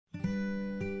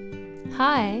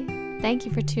Hi, thank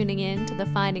you for tuning in to the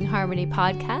Finding Harmony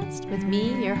podcast with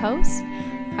me, your host,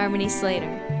 Harmony Slater.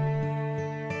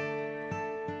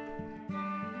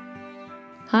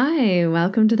 Hi,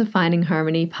 welcome to the Finding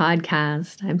Harmony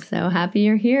podcast. I'm so happy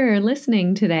you're here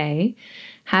listening today.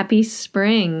 Happy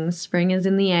spring. Spring is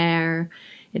in the air.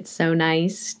 It's so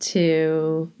nice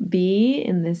to be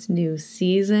in this new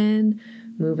season,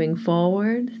 moving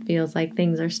forward. Feels like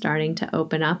things are starting to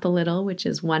open up a little, which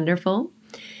is wonderful.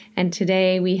 And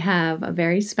today we have a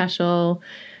very special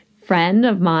friend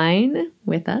of mine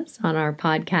with us on our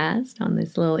podcast, on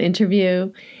this little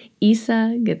interview,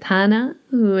 Isa Gitana,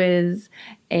 who is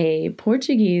a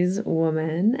Portuguese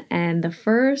woman and the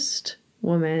first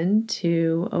woman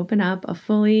to open up a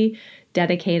fully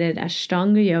dedicated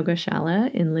Ashtanga Yoga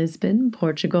Shala in Lisbon,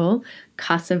 Portugal,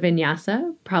 Casa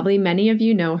Vinyasa. Probably many of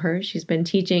you know her. She's been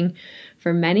teaching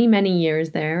for many, many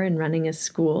years there and running a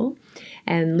school.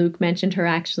 And Luke mentioned her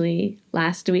actually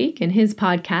last week in his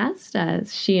podcast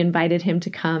as she invited him to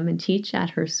come and teach at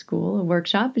her school, a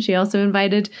workshop. She also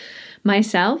invited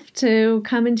myself to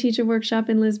come and teach a workshop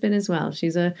in Lisbon as well.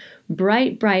 She's a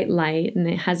bright, bright light and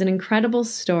it has an incredible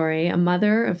story, a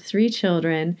mother of 3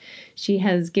 children. She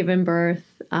has given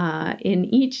birth in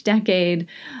each decade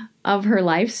of her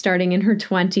life, starting in her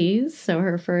 20s. So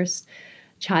her first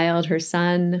child, her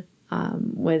son,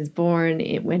 was born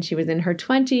when she was in her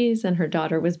 20s, and her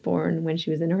daughter was born when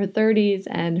she was in her 30s,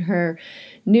 and her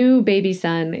new baby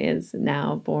son is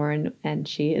now born and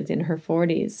she is in her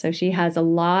 40s. So she has a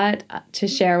lot to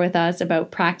share with us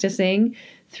about practicing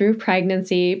through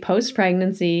pregnancy,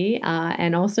 post-pregnancy,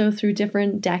 and also through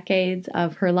different decades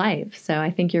of her life. So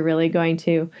I think you're really going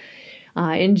to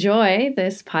enjoy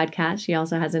this podcast. She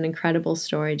also has an incredible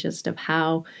story just of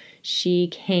how she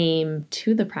came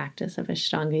to the practice of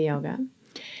Ashtanga Yoga.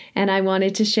 And I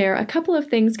wanted to share a couple of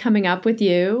things coming up with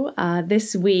you.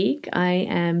 This week, I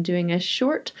am doing a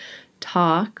short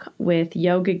talk with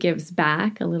Yoga Gives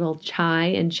Back, a little chai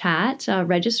and chat.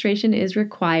 Registration is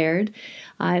required.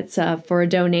 It's for a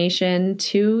donation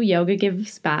to Yoga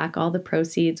Gives Back. All the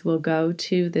proceeds will go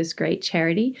to this great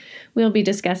charity. We'll be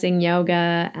discussing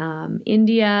yoga,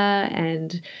 India,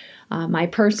 and my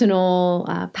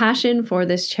personal passion for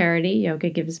this charity,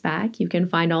 Yoga Gives Back. You can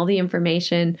find all the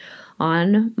information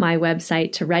on my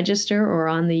website to register or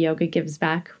on the Yoga Gives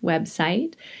Back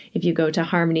website. If you go to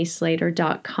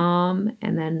harmonyslater.com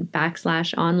and then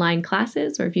 /online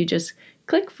classes, or if you just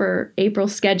click for April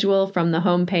schedule from the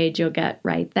homepage, you'll get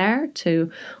right there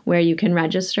to where you can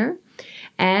register.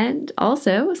 And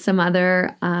also some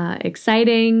other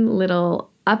exciting little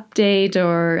update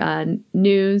or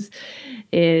news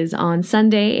is on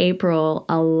Sunday, April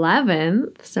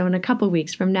 11th. So in a couple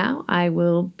weeks from now, I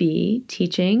will be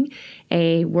teaching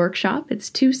a workshop. It's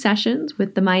 2 sessions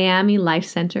with the Miami Life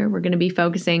Center. We're going to be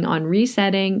focusing on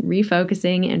resetting,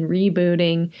 refocusing, and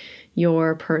rebooting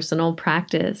your personal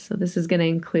practice. So this is going to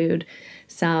include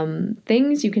some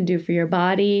things you can do for your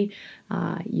body,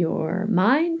 your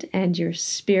mind, and your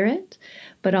spirit.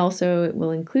 But also it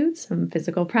will include some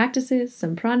physical practices,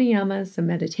 some pranayama, some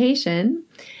meditation.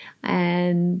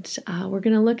 And we're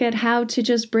going to look at how to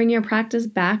just bring your practice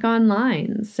back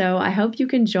online. So I hope you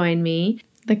can join me.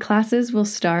 The classes will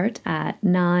start at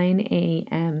 9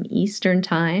 a.m. Eastern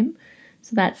Time.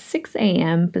 So that's 6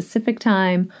 a.m. Pacific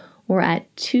Time, or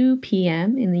at 2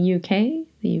 p.m. in the UK.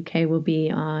 The UK will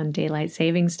be on daylight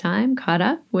savings time, caught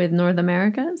up with North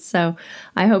America. So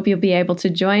I hope you'll be able to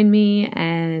join me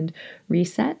and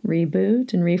reset,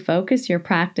 reboot, and refocus your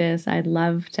practice. I'd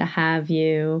love to have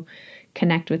you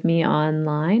connect with me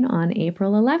online on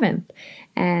April 11th.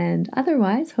 And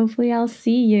otherwise, hopefully I'll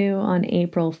see you on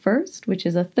April 1st, which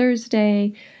is a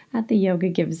Thursday, at the Yoga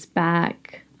Gives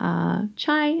Back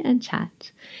chai and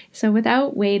chat. So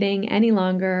without waiting any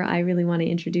longer, I really want to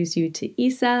introduce you to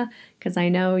Isa, because I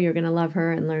know you're going to love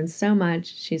her and learn so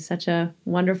much. She's such a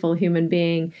wonderful human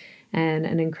being and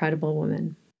an incredible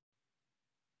woman.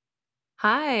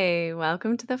 Hi,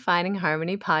 welcome to the Finding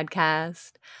Harmony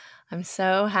podcast. I'm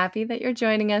so happy that you're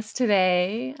joining us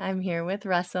today. I'm here with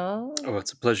Russell. Oh,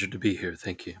 it's a pleasure to be here.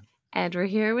 Thank you. And we're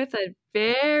here with a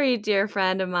very dear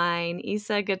friend of mine,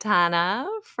 Isa Gitana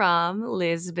from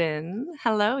Lisbon.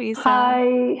 Hello, Isa.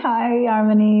 Hi,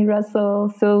 Harmony,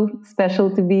 Russell. So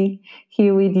special to be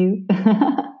here with you. Good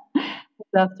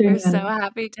afternoon. We're so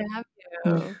happy to have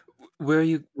you. Where are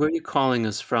you calling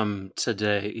us from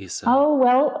today, Isa? Oh,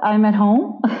 well, I'm at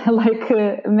home,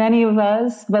 like many of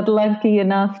us, but lucky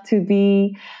enough to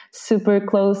be super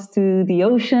close to the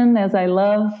ocean, as I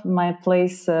love. My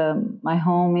place, my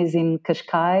home is in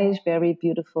Cascais, very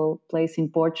beautiful place in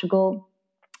Portugal.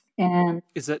 And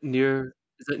Is that near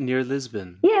Is it near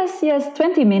Lisbon? Yes,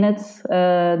 20 minutes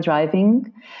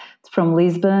driving from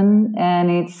Lisbon, and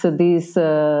it's this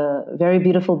very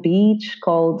beautiful beach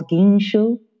called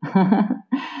Guincho.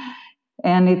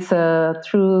 And it's a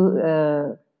true,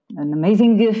 an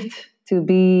amazing gift to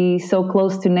be so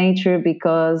close to nature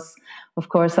because, of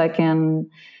course, I can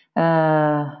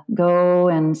go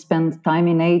and spend time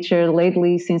in nature.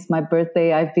 Lately, since my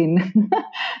birthday, I've been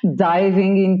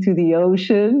diving into the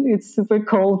ocean. It's super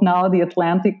cold now, the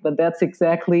Atlantic, but that's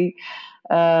exactly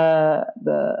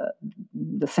the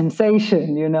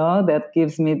sensation, that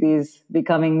gives me this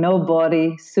becoming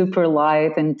nobody, super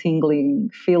light and tingling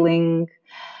feeling.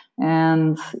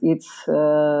 And it's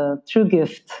a true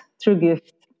gift, true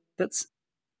gift. That's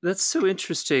that's so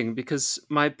interesting because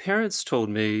my parents told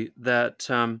me that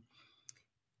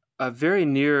very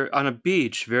near on a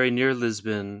beach, very near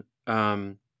Lisbon,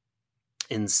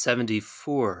 in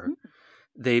 '74,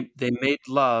 they made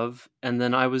love, and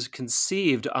then I was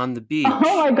conceived on the Oh beach.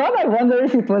 my God, I wonder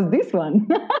if it was this one.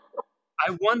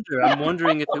 I'm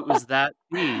wondering if it was that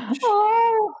beach,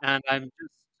 Oh, and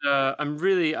I'm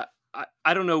really,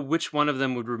 I don't know which one of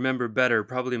them would remember better.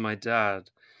 Probably my dad.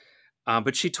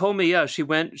 But she told me, yeah,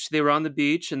 they were on the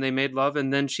beach and they made love,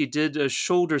 and then she did a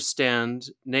shoulder stand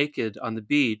naked on the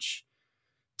beach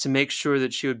to make sure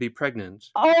that she would be pregnant.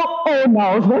 oh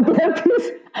no, but that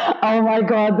is, oh my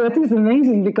God, that is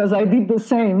amazing because I did the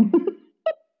same.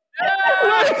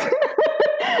 Ah!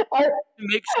 I,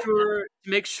 To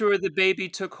make sure the baby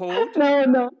took hold.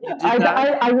 no, You did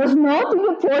that? I was not in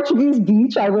a Portuguese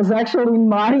beach. I was actually in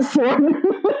Mysore.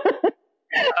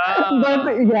 But Ah,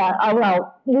 yeah,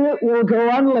 well, we'll go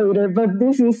on later. But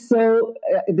this is so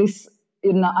this.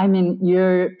 I mean,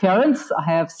 your parents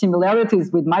have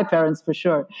similarities with my parents for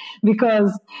sure,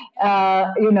 because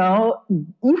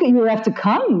you have to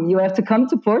come. You have to come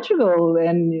to Portugal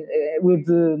and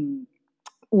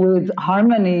with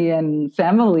harmony and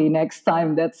family next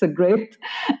time. That's a great.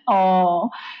 Oh,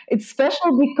 it's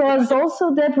special because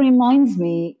also that reminds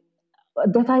me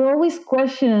that I always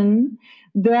question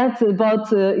that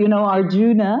about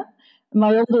Arjuna,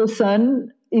 my older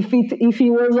son, if he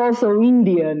was also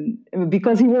Indian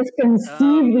because he was oh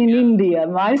conceived in yeah, India,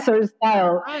 Mysore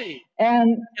style, right.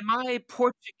 and Am I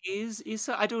Portuguese,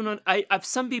 Isa? I don't know. I've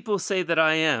some people say that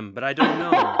I am, but I don't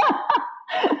know.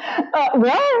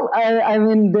 well, I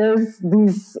mean, there's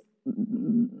this.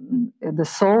 The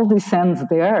soul descends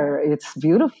there. It's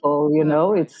beautiful,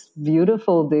 Right. It's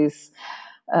beautiful.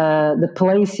 The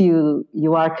place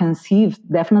you are conceived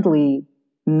definitely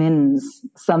means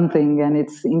something, and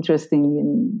it's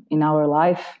interesting in our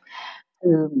life.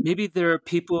 Um, Maybe there are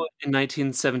people in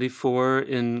 1974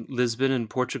 in Lisbon and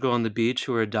Portugal on the beach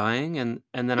who are dying, and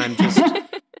then I'm just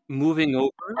moving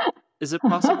over. Is it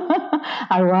possible?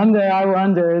 I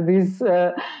wonder these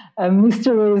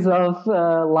mysteries of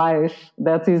life.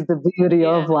 That is the beauty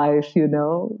Yeah. of life,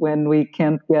 when we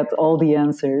can't get all the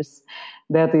answers.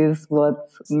 That is what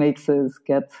makes us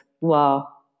get, wow,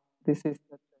 this is.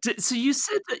 So you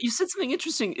said something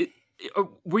interesting.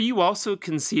 Were you also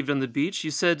conceived on the beach?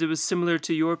 You said it was similar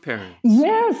to your parents.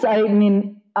 Yes, I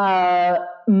mean,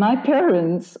 my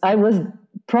parents, I was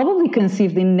probably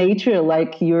conceived in nature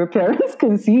like your parents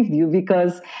conceived you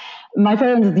because my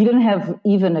parents didn't have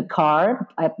even a car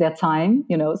at that time,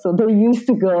 so they used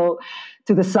to go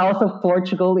to the south of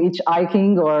Portugal, each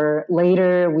hiking or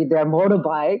later with their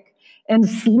motorbike and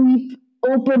sleep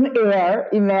open air,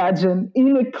 imagine,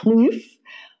 in a cliff,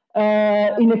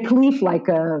 like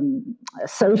a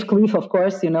surf cliff, of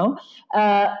course,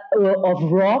 of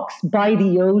rocks by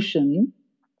the ocean.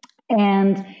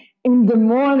 And in the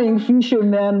morning,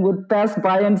 fishermen would pass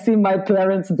by and see my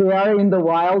parents there in the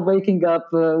wild, waking up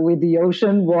with the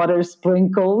ocean water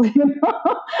sprinkled.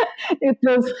 It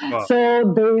was Wow.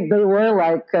 so they were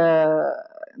like.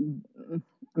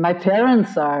 My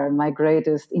parents are my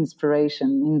greatest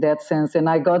inspiration in that sense, and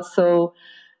I got so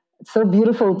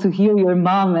beautiful to hear your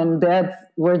mom and dad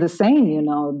were the same.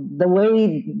 The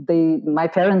way my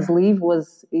parents live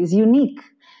is unique.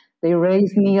 They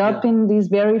raised me up Yeah. in this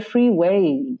very free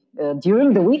way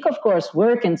during the week, of course,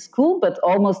 work and school, but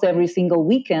almost every single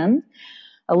weekend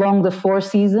along the four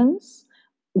seasons,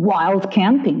 wild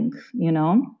camping.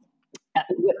 Wow.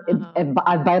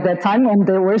 By that time, when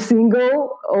they were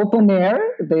single, open air,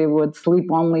 they would sleep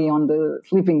only on the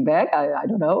sleeping bag. I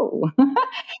don't know.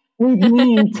 With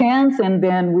me in tents, and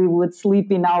then we would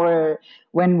sleep in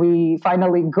when we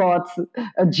finally got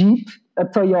a Jeep, a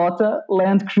Toyota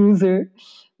Land Cruiser.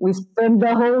 We spent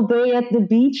the whole day at the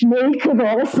beach naked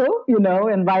also,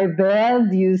 and my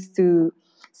dad used to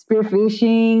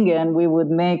spearfishing, and we would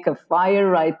make a fire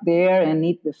right there and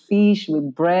eat the fish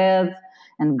with bread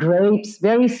and grapes,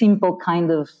 very simple kind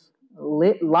of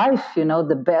life,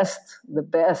 the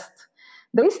best.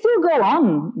 They still go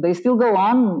on. They still go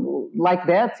on like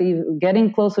that,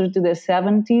 getting closer to their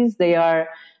 70s. They are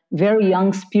very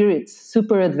young spirits,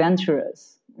 super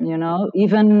adventurous,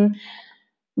 even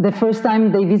the first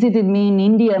time they visited me in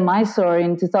India, Mysore,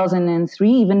 in 2003,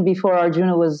 even before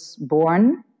Arjuna was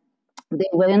born, they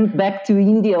went back to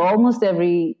India almost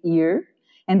every year,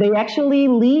 and they actually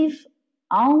live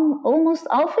almost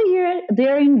half a year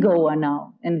there in Goa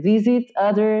now and visit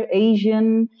other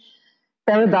Asian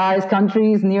paradise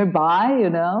countries nearby,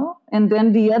 and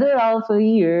then the other half a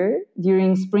year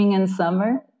during spring and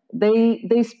summer, they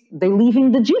live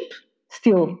in the jeep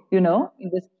still, in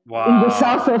the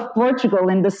south Wow. of Portugal,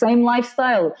 in the same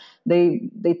lifestyle. They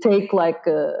take like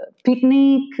a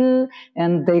picnic,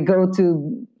 and they go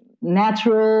to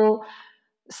natural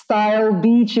style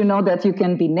beach, that you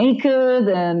can be naked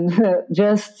and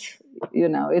just,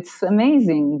 it's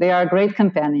amazing. They are great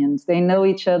companions. They know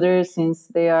each other since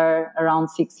they are around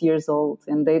 6 years old,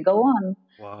 and they go on.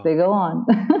 Wow. They go on.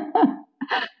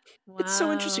 It's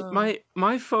so interesting. Wow.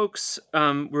 My folks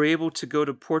were able to go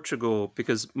to Portugal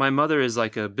because my mother is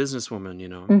like a businesswoman,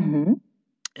 Hmm.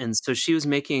 and so she was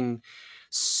making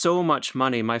so much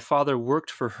money. My father worked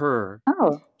for her.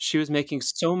 Oh. She was making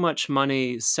so much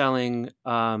money selling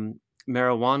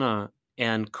marijuana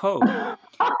and coke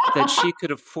that she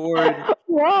could afford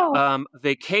Wow. a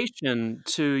vacation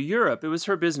to Europe. It was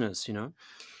her business,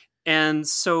 And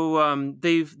so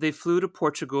they flew to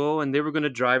Portugal and they were going to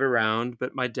drive around.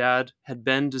 But my dad had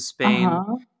been to Spain,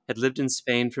 Uh-huh. had lived in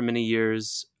Spain for many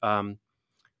years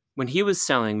when he was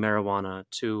selling marijuana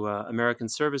to American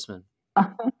servicemen.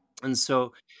 And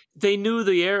so they knew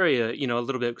the area, a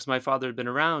little bit because my father had been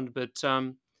around. But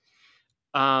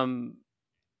and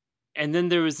then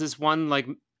there was this one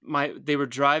they were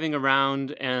driving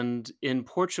around and in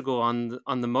Portugal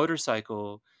on the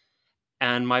motorcycle,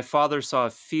 and my father saw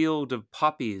a field of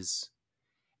poppies.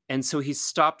 And so he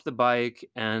stopped the bike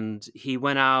and he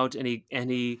went out and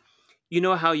he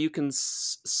how you can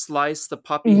slice the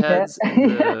poppy Yeah. heads and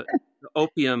the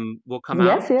opium will come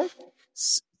Yes, out.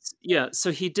 yes. Yeah,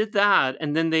 so he did that,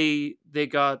 and then they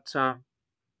got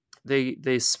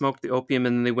they smoked the opium,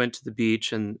 and then they went to the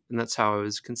beach, and that's how I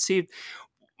was conceived.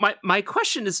 My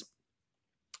question is,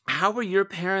 how were your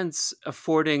parents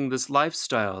affording this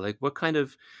lifestyle? Like, what kind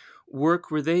of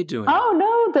work were they doing? Oh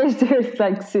no, there's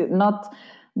like not.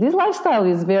 This lifestyle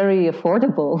is very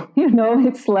affordable.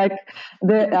 It's like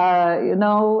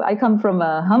I come from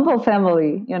a humble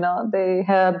family. They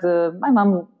had my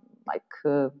mom like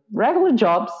regular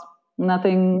jobs,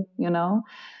 nothing.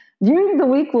 During the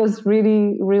week was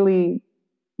really, really,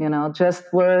 just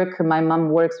work. My mom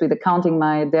works with accounting.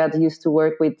 My dad used to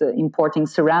work with importing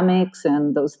ceramics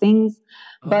and those things,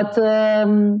 but.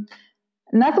 Oh,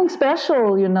 Nothing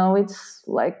special, it's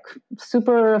like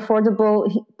super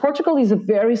affordable. Portugal is a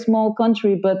very small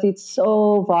country, but it's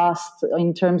so vast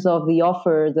in terms of the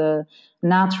offer, the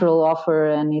natural offer.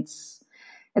 And it's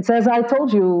as I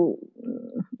told you,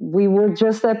 we were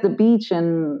just at the beach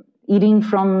and eating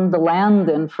from the land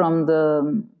and from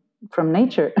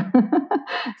nature.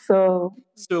 So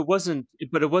so it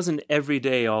wasn't every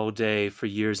day, all day for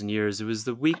years and years. It was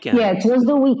the yeah, it weekends. was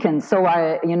the weekend. So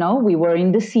we were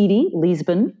in the city,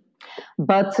 Lisbon,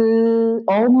 but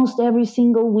almost every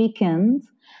single weekend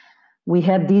we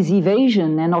had this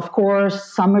evasion. And of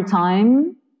course,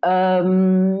 summertime,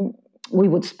 we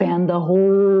would spend a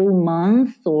whole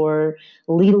month or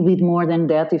a little bit more than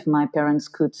that if my parents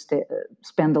could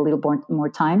spend a little more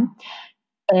time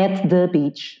at the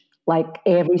beach, like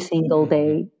every single Mhm.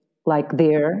 day, like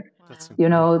there, That's Wow.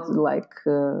 incredible. like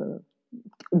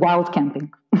wild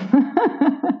camping.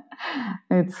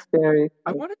 It's very,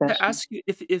 I very wanted to special. ask you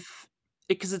if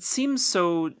because it seems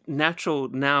so natural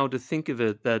now to think of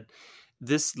it that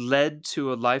this led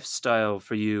to a lifestyle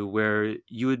for you where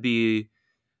you would be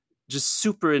just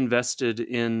super invested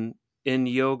in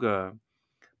yoga.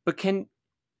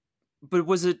 But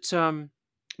was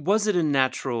it a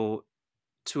natural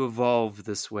to evolve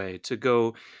this way, to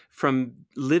go from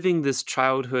living this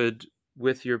childhood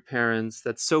with your parents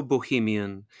that's so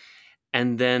bohemian,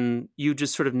 and then you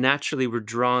just sort of naturally were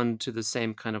drawn to the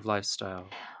same kind of lifestyle?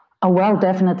 Oh, well,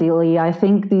 definitely. I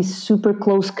think this super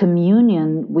close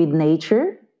communion with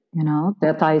nature,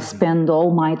 that I Hmm. spend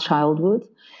all my childhood,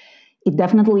 it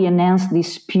definitely enhanced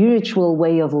this spiritual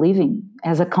way of living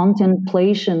as a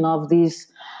contemplation of this,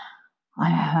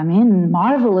 I mean,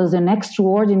 marvelous and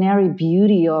extraordinary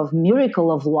beauty of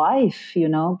miracle of life,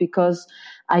 because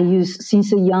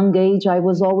since a young age, I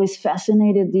was always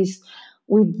fascinated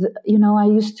I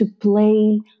used to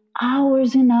play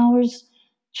hours and hours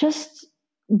just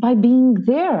by being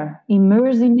there,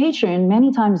 immersed in nature, and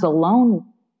many times alone,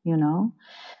 you know.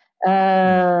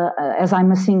 As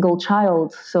I'm a single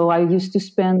child, so I used to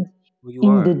spend Well, you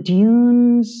in the are.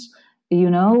 dunes, you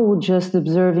know, just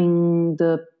observing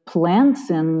the plants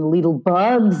and little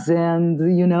bugs, and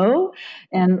you know,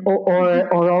 and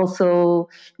or also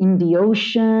in the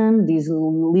ocean, these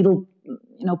little,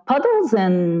 you know, puddles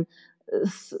and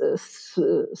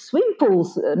swim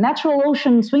pools, natural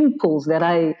ocean swim pools that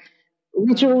I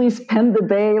literally spend the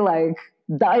day like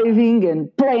diving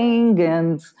and playing.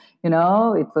 And you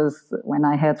know, it was, when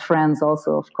I had friends,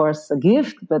 also of course a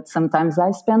gift, but sometimes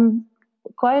I spend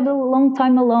quite a long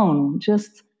time alone,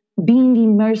 just being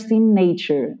immersed in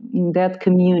nature, in that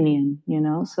communion, you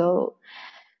know. So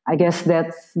I guess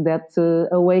that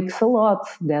awakes a lot,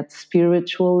 that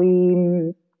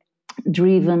spiritually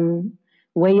driven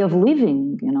way of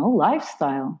living, you know,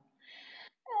 lifestyle.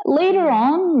 Later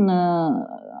on,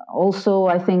 also,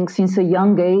 I think since a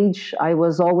young age, I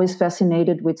was always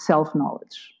fascinated with self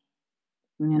knowledge.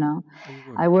 You know, Oh,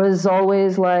 you I were. was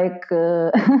always like,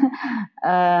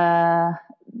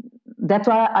 that's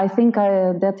why I think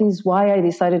that is why I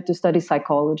decided to study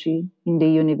psychology in the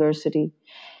university.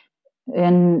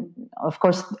 And of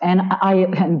course,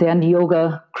 and then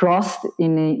yoga crossed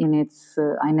in its.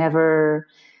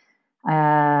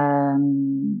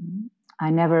 I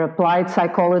never applied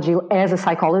psychology as a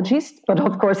psychologist, but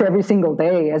of course, every single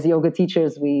day as yoga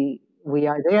teachers, we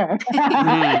are there,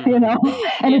 you know.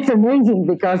 And it's amazing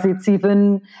because it's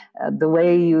even the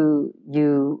way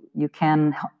you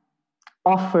can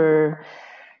offer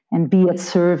and be at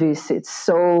service. It's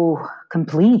so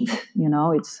complete, you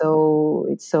know. It's so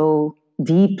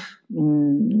deep,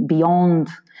 beyond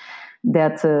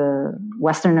that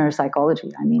Westerner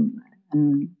psychology. I mean,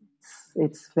 and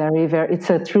it's very, very. It's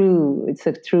a true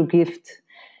gift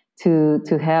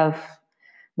to have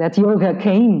that yoga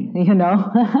came. You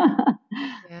know.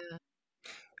 Yeah.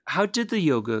 How did the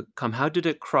yoga come? How did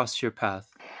it cross your path?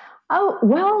 Oh,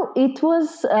 well, it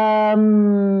was, the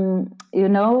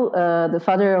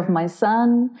father of my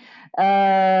son.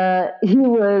 Tariq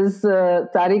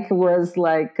was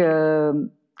like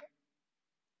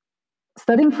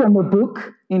studying from a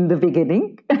book in the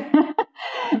beginning.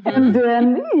 And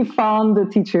then he found a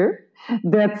teacher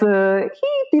that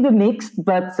he did a mixed,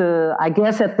 but I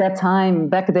guess at that time,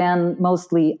 back then,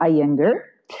 mostly Iyengar.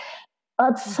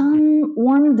 But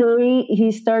one day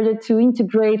he started to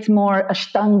integrate more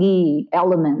Ashtangi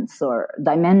elements or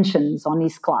dimensions on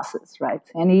his classes, right?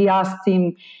 And he asked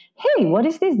him, "Hey, what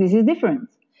is this? This is different."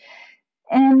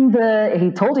 And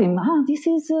he told him, this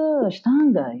is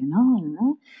Ashtanga, you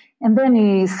know. And then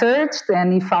he searched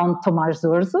and he found Tomás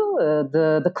Zorzo,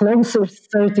 the closest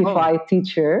Oh, certified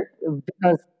teacher,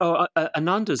 because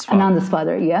Ananda's father. Ananda's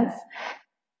father, yes,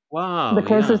 the Wow.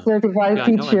 closest Yeah. certified Yeah,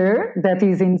 I know Ananda. teacher that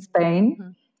is in Spain.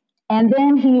 Mhm. And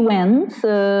then he went.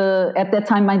 At that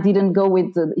time, I didn't go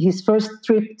with his first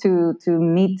trip to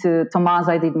meet Tomás.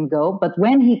 I didn't go. But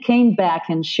when he came back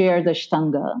and shared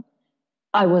Ashtanga,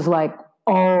 I was like,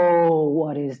 oh,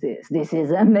 what is this? This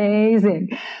is amazing.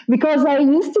 Because I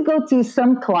used to go to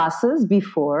some classes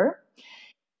before.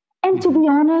 And to Hmm. be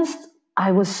honest,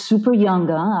 I was super young.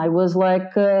 I was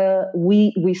like,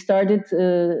 we started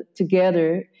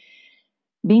together.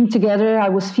 Being together, I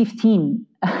was 15.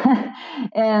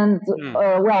 And, Mm.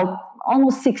 well,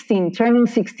 almost 16, turning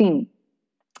 16.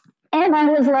 And I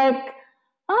was like,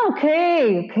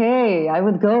 okay, I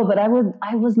would go, but I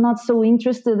was not so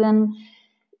interested in.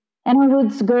 And I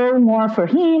would go more for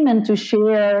him and to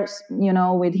share, you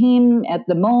know, with him at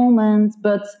the moment,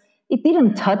 but it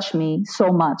didn't touch me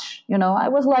so much. You know, I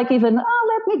was like, even,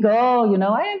 let me go, you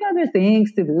know, I have other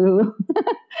things to do.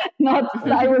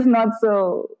 I was not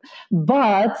so,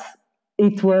 but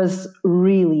it was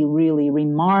really, really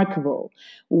remarkable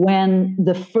when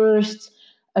the first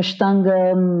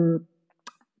Ashtanga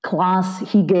class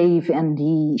he gave and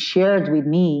he shared with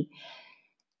me,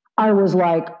 I was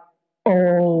like,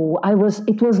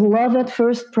 it was love at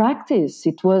first practice.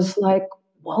 It was like,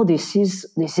 wow, this is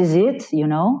it, you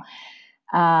know.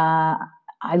 Uh,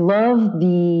 I love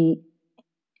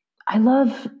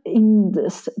in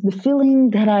the feeling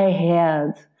that I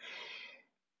had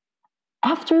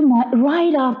after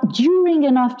during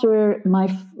and after my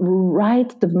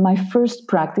first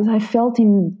practice. I felt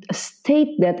in a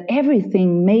state that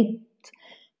everything made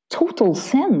total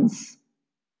sense.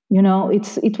 You know,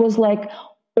 it was like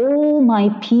all my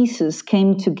pieces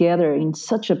came together in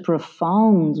such a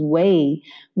profound way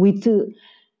with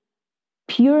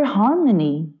pure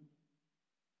harmony.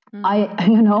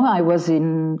 I was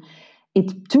in.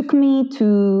 It took me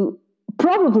to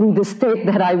probably the state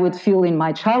that I would feel in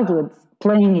my childhood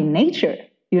playing in nature,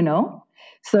 you know?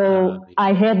 So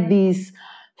I had this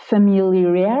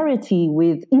familiarity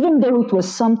with, even though it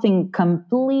was something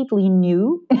completely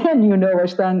new, and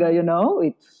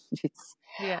Ashtanga, it's,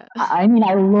 Yeah. I mean,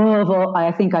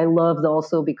 I think I loved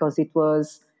also because it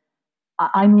was,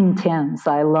 I'm intense.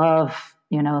 I love,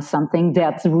 something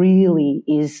that really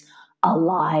is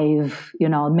alive,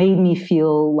 made me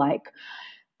feel like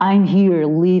I'm here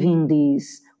living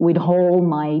this with all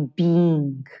my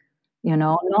being,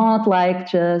 not like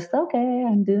just, okay,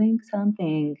 I'm doing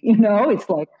something, it's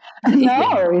like,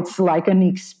 no, it's like an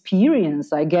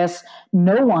experience. I guess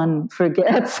no one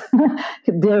forgets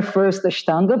their first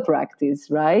Ashtanga practice,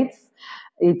 right?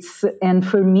 And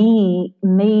for me,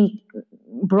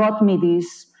 brought me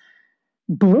this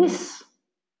bliss,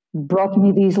 brought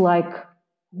me this like,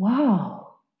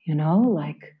 wow,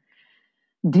 like,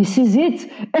 this is it.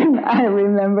 And I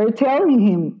remember telling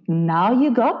him, now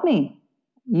you got me.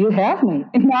 You have me.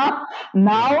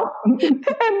 Now, and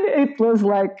it was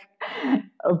like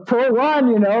a poor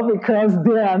one, because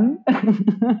then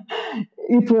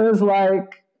it was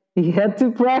like he had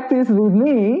to practice with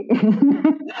me.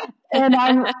 and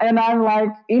I'm like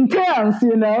intense,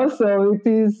 so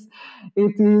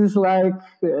it is like,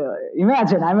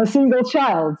 imagine I'm a single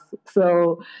child,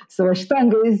 so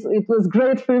Ashtanga it was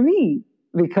great for me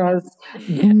because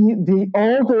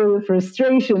all the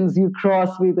frustrations you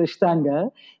cross with Ashtanga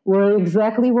were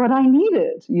exactly what I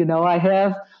needed. I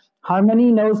have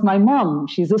Harmony knows my mom.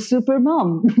 She's a super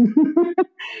mom.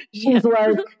 She's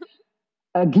like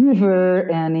a giver,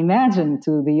 and imagine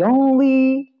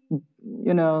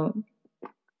you know,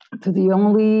 to the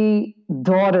only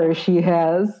daughter she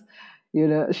has,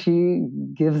 she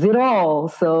gives it all.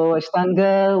 So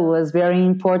Ashtanga was very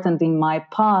important in my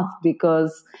path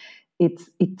because it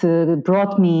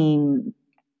brought me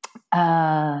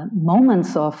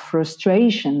moments of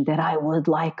frustration that I would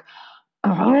like,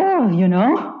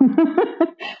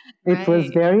 it was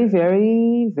Right. very,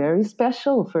 very, very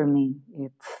special for me.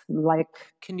 It's like,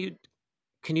 Can you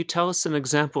tell us an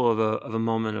example of a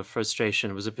moment of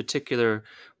frustration? Was it a particular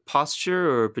posture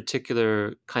or a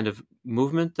particular kind of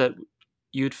movement that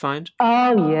you'd find?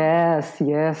 oh yes,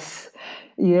 yes,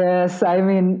 yes. I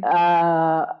mean,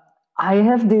 I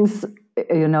have this,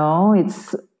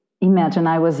 it's, imagine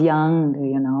I was young,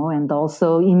 and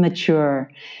also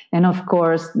immature, and of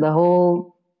course the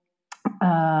whole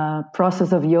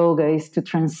process of yoga is to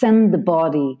transcend the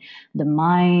body, the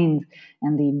mind,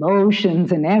 and the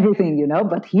emotions and everything,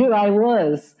 But here I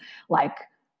was, like,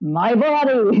 my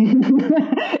body,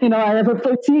 I have a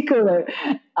particular,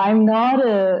 I'm not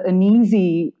an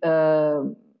easy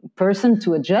person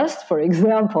to adjust. For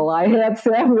example, I had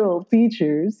several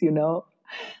teachers,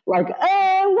 like,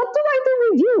 what do I do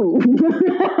with you?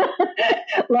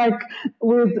 Like,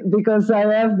 because I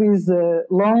have this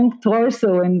long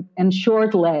torso and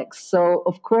short legs. So,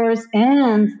 of course,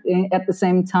 and at the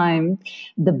same time,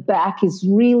 the back is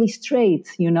really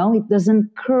straight, it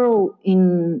doesn't curl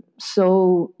in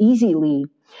so easily.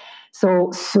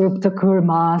 So, Supta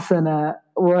Kurmasana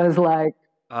was like,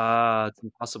 It's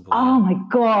impossible. oh my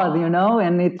God,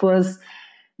 and it was,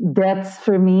 that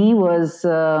for me was,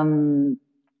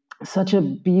 such a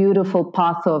beautiful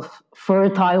path of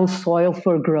fertile soil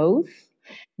for growth.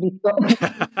 Because,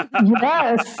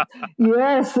 yes,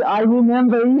 yes, I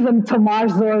remember even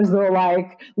Tomas Zorzo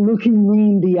like looking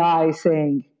me in the eye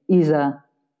saying, Isa,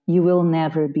 you will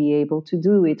never be able to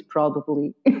do it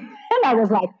probably. And I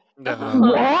was like,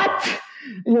 what?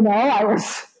 I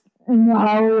was,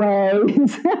 no way.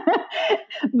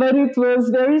 But it was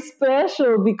very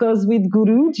special because with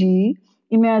Guruji,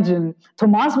 imagine,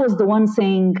 Tomas was the one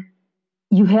saying,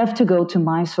 you have to go to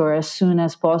Mysore as soon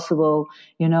as possible.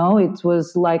 It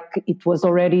was like, it was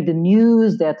already the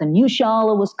news that the new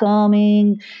Shala was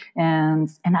coming. And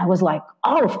I was like,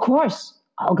 oh, of course,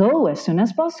 I'll go as soon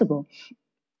as possible.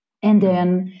 And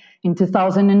then in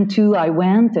 2002, I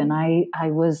went, and I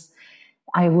was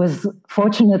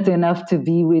fortunate enough to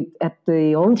be at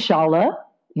the old Shala,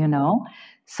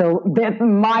 So that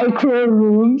micro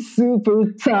room,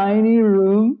 super tiny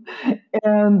room,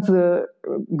 and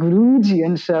Guruji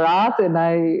and Sharat, and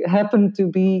I happened to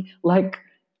be like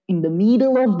in the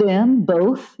middle of them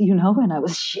both, and I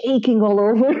was shaking all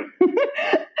over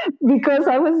because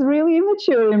I was really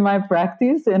immature in my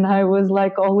practice, and I was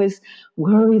like always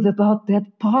worried about that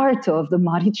part of the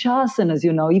Marichasanas,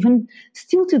 Even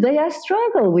still today, I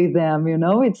struggle with them,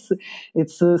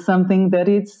 It's something that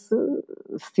it's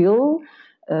still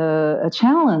a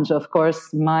challenge. Of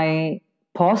course, my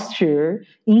posture,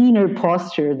 inner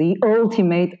posture, the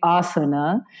ultimate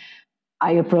asana,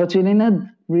 I approach it in a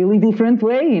really different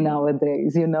way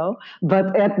nowadays,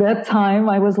 But at that time,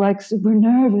 I was like super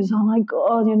nervous. Oh my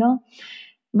God,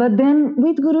 But then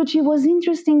with Guruji was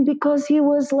interesting because he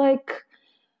was like,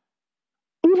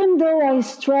 even though I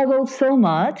struggled so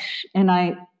much and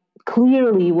I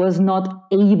clearly was not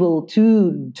able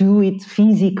to do it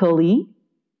physically,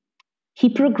 he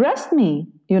progressed me,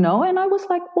 and I was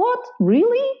like, what?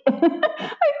 Really?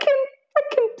 I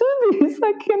can do this.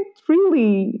 I can't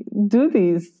really do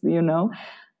this,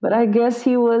 But I guess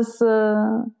he was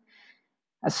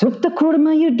Sukta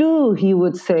kurma, you do, he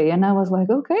would say. And I was like,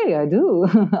 okay, I do.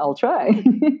 I'll try.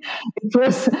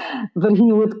 But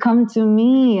he would come to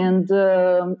me and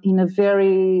in a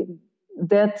very,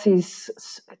 that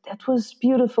was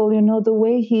beautiful, the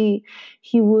way he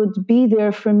would be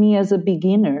there for me as a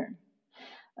beginner.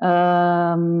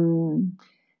 I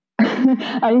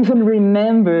even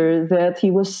remember that he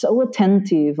was so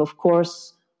attentive, of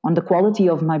course, on the quality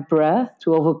of my breath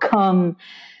to overcome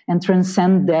and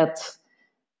transcend that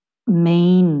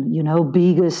main,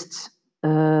 biggest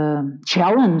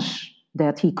challenge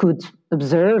that he could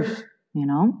observe,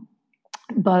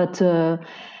 But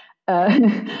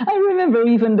I remember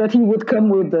even that he would come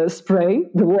with the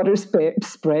water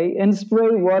spray, and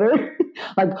spray water,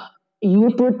 like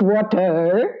you put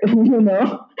water,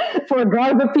 for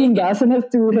Garba Pindasana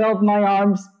to help my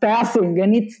arms passing,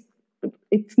 and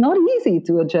it's not easy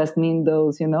to adjust me in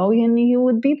those, and he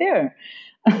would be there.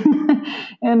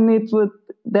 And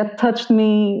that touched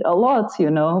me a lot,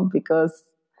 because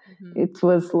it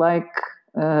was like,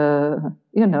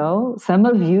 some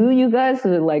of you guys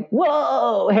are like,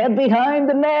 whoa, head behind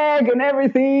the neck and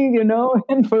everything,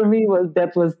 and for me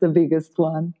that was the biggest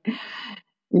one.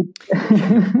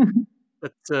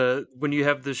 But when you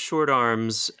have the short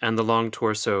arms and the long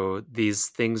torso, these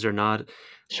things are not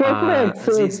short legs,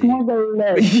 so it's not very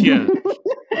legs.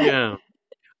 Yeah.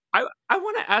 I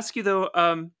want to ask you though.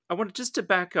 I want just to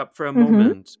back up for a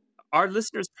moment. Our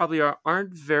listeners probably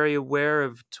aren't very aware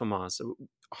of Tomás.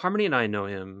 Harmony and I know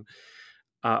him,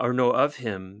 or know of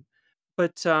him,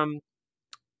 but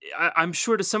I'm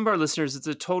sure to some of our listeners it's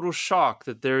a total shock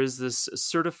that there is this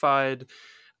certified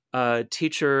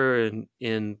teacher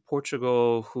in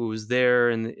Portugal who's there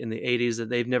in the 80s that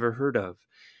they've never heard of.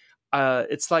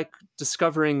 It's like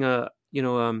discovering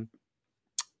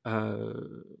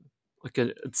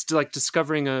it's like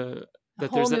discovering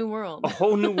that there's new world. A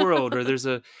whole new world, or there's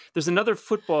another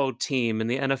football team in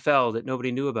the NFL that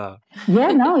nobody knew about.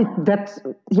 Yeah, no,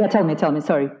 tell me,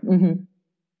 sorry. Mm-hmm.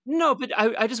 No, but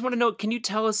I just want to know, can you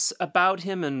tell us about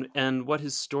him and what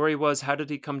his story was? How did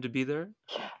he come to be there?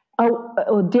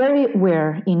 There,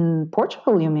 where? In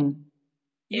Portugal, you mean?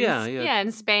 Yeah,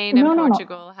 in Spain and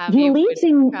Portugal. No. He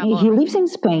lives in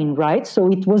Spain, right? So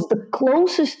it was the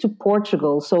closest to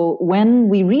Portugal. So when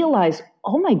we realized,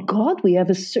 oh my God, we have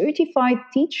a certified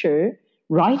teacher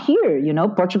right here,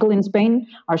 Portugal and Spain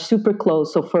are super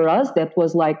close. So for us, that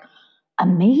was like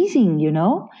amazing,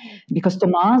 because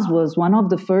Tomás was one of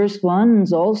the first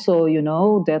ones also,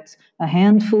 that a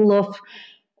handful of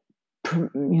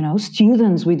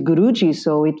students with Guruji.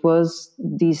 So it was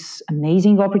this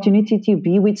amazing opportunity to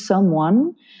be with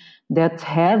someone that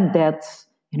had that,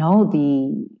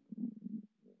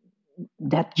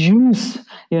 that juice,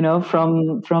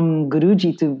 from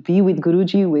Guruji, to be with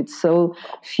Guruji with so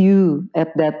few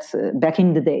at that back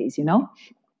in the days,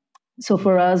 So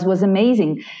for us was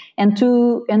amazing. And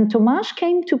Tomás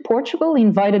came to Portugal,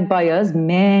 invited by us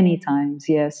many times.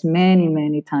 Yes,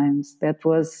 many times. That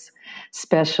was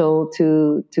special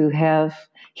to have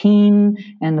him,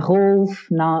 and Rolf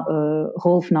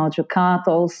Naujokat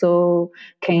also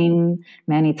came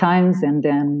many times. And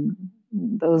then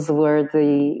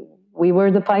we were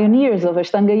the pioneers of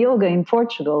Ashtanga Yoga in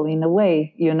Portugal, in a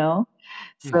way,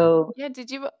 So did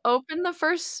you open the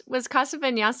first? Was Casa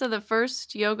Vinyasa the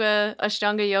first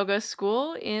Ashtanga yoga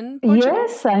school in Portugal?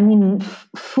 Yes, I mean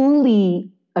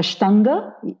fully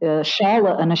Ashtanga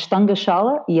Shala, an Ashtanga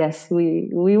Shala. Yes, we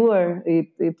were.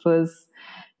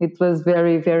 It was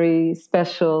very, very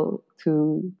special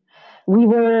to. We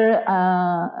were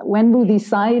when we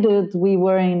decided, we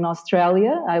were in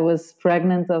Australia. I was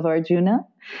pregnant of Arjuna,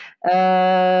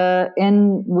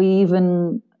 and we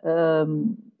even.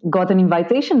 Got an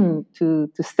invitation to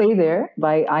stay there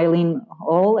by Eileen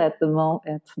Hall at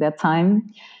that time,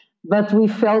 but we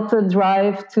felt a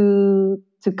drive to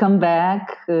come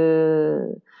back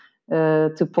to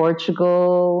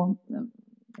Portugal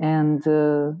and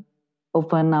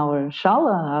open our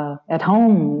shala at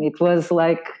home. It was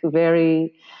like the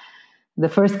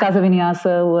first Casa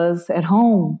Vinyasa was at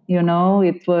home.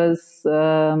 It was.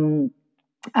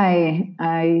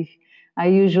 I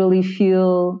usually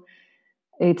feel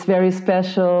It's very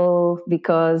special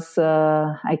because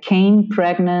I came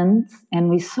pregnant and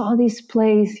we saw this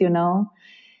place,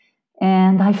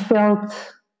 and I felt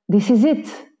this is it.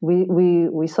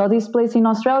 We saw this place in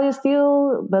Australia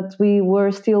still, but we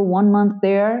were still 1 month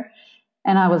there.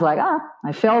 And I was like,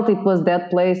 I felt it was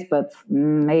that place, but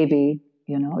maybe,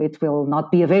 it will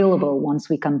not be available once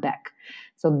we come back.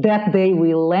 So that day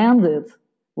we landed.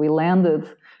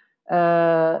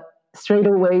 Straight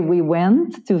away we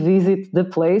went to visit the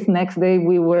place. Next day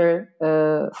we were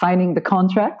signing the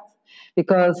contract,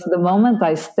 because the moment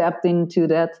I stepped into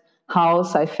that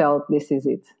house, I felt this is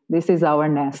it. This is our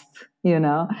nest,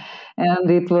 And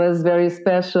it was very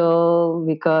special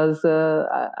because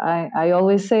I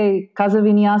always say Casa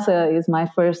Vinyasa is my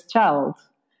first child.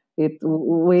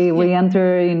 We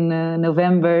enter in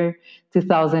November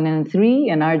 2003,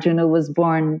 and Arjuna was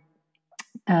born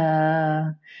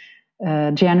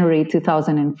January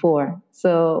 2004.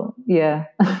 So, yeah.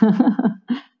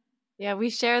 Yeah, we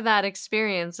share that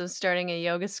experience of starting a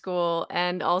yoga school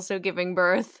and also giving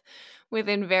birth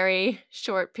within very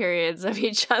short periods of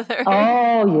each other.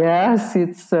 Oh, yes,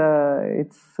 it's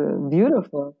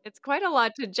beautiful. It's quite a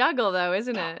lot to juggle, though,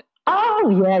 isn't it? Oh,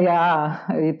 yeah.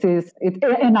 It is.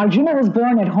 And Arjuna was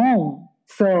born at home.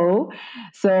 So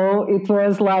it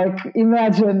was like,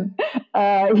 imagine,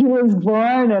 he was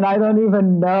born, and I don't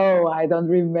even know. I don't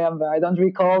remember. I don't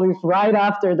recall if right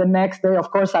after the next day,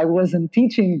 of course, I wasn't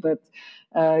teaching, but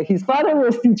his father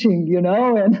was teaching, and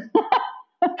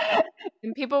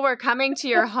and people were coming to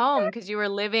your home because you were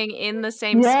living in the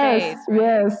same space. Right?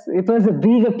 Yes, it was a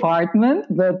big apartment,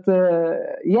 but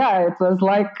it was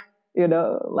like,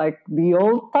 like the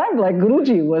old time, like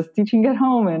Guruji was teaching at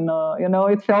home, and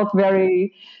it felt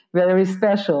very, very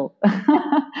special.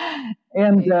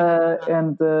 and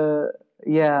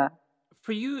yeah.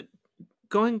 For you,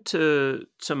 going to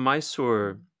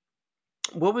Mysore,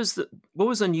 what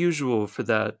was unusual for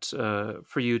that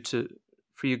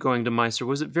for you going to Mysore?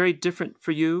 Was it very different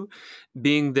for you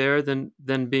being there than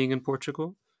being in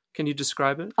Portugal? Can you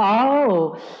describe it?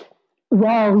 Oh,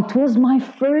 wow. It was my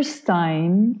first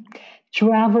time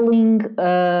traveling,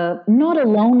 not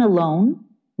alone,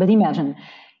 but imagine,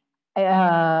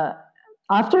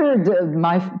 after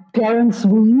my parents'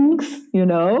 wings,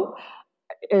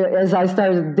 as I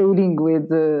started dating with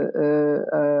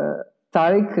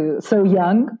Tariq so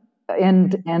young,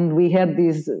 and we had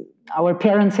these, our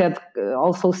parents had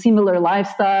also similar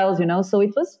lifestyles, so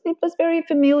it was very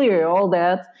familiar, all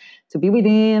that, to be with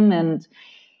him, and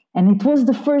it was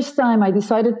the first time I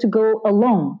decided to go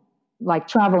alone, like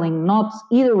traveling, not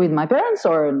either with my parents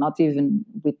or not even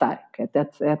with Tariq at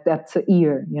that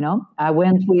year, I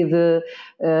went with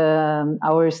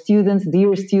our students,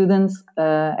 dear students,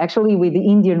 actually with the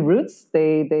Indian roots.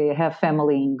 They have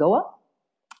family in Goa.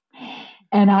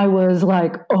 And I was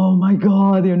like, oh my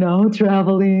God,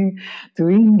 traveling to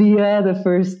India the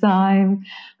first time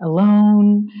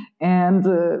alone. And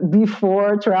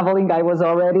before traveling, I was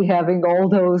already having all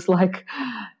those symptoms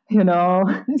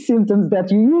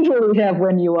that you usually have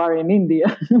when you are in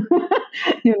India.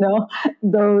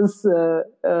 Those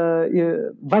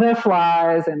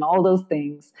butterflies and all those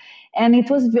things. And it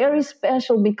was very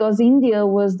special because India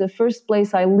was the first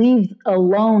place I lived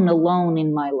alone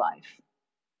in my life.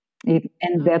 It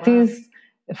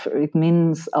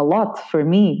means a lot for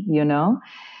me,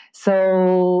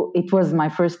 So it was my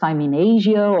first time in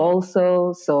Asia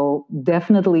also, so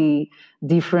definitely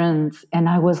different. And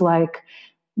I was like,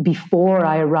 before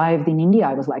I arrived in India,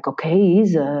 I was like, okay,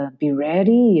 Isa, be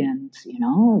ready, and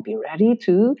be ready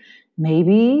to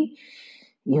maybe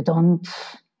you don't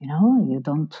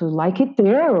like it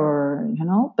there, or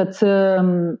but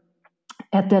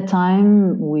at that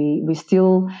time we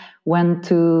still went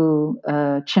to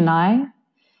Chennai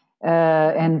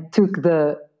and took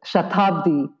the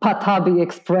Patabi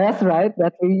Express, right?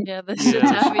 The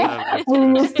Shatabdi.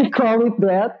 We used to call it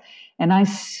that. And as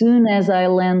soon as I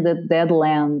landed that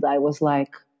land, I was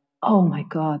like, oh my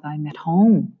God, I'm at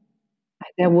home.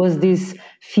 There was this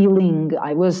feeling.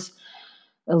 I was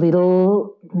a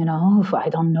little, I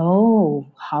don't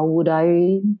know, how would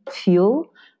I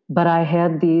feel? But I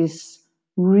had this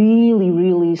really,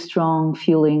 really strong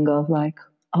feeling of like,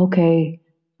 okay,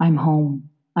 I'm home.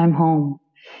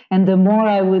 And the more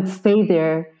I would stay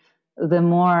there, the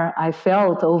more I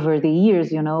felt over the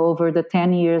years, over the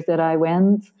 10 years that I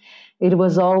went, it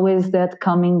was always that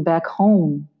coming back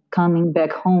home.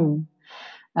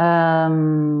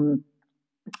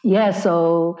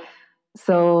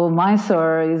 So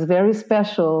Mysore is very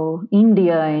special.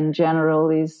 India in general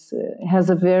has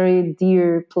a very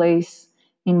dear place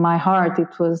in my heart.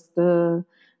 It was the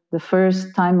The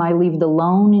first time I lived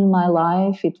alone in my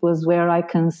life, it was where I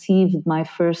conceived my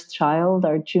first child,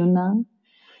 Arjuna.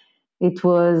 It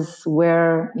was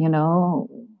where,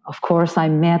 of course, I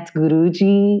met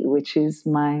Guruji, which is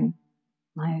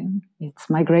it's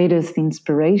my greatest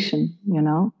inspiration,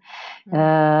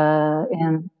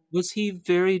 and was he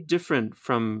very different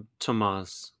from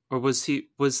Tomas, or was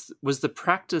the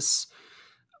practice?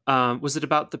 Was it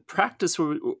about the practice,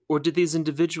 or did these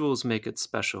individuals make it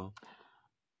special?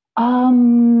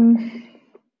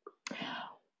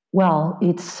 Well,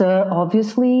 it's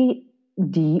obviously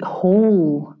the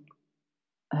whole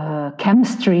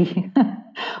chemistry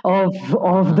of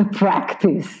the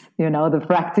practice. The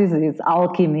practice is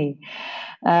alchemy.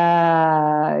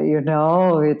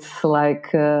 It's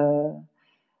like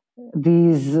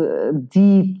these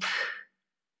deep,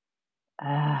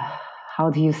 how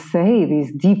do you say,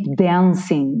 this deep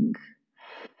dancing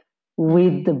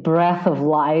with the breath of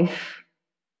life,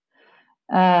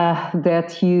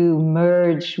 that you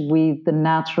merge with the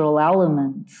natural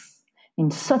elements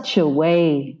in such a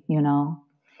way,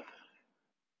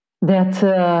 that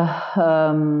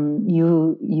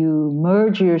you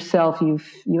merge yourself. You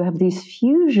have this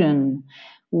fusion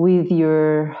with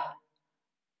your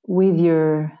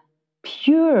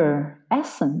pure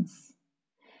essence,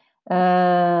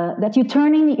 that you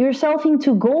turn yourself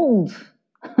into gold.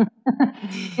 I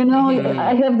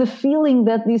have the feeling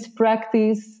that this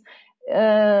practice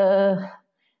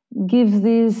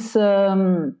gives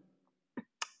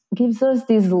us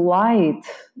this light.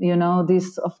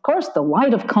 This, of course, the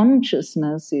light of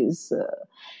consciousness is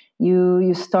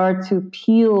you start to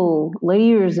peel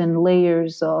layers and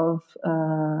layers of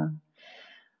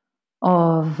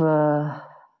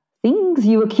things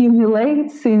you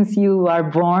accumulate since you are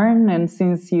born, and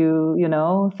since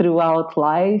throughout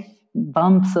life,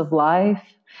 bumps of life,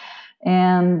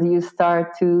 and you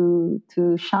start to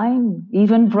shine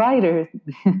even brighter.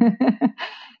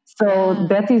 So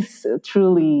that is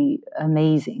truly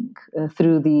amazing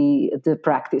through the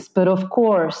practice. But of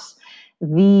course,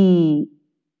 the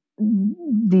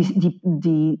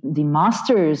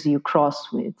masters you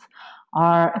cross with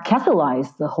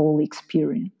catalyze the whole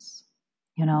experience,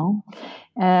 and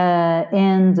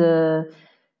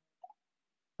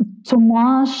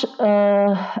Tomas,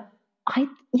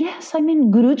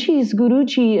 Guruji is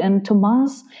Guruji, and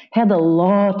Tomas had a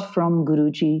lot from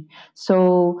Guruji.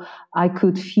 So I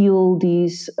could feel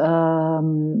this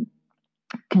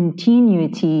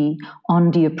continuity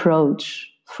on the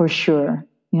approach, for sure,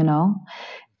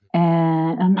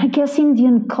 And I guess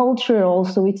Indian culture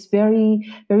also, it's very,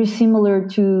 very similar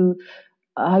to,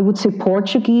 I would say,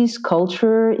 Portuguese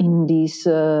culture in this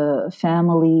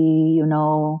family,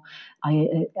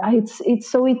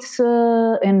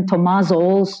 and Tommaso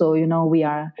also, we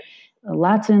are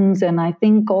Latins, and I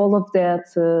think all of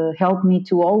that helped me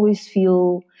to always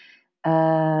feel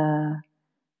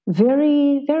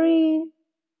very, very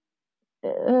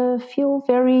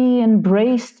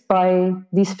embraced by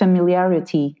this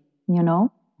familiarity,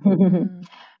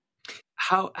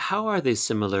 How are they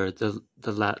similar, the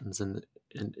Latins in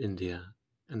India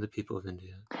and the people of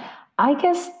India? I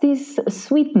guess this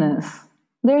sweetness.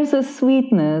 There's a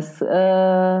sweetness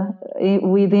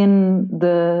within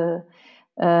the,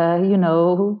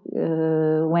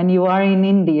 when you are in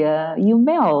India, you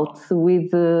melt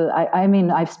with.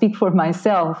 I speak for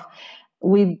myself,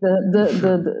 with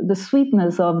the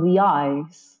sweetness of the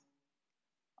eyes.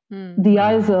 The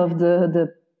eyes of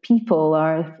the people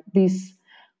are this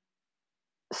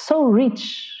so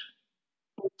rich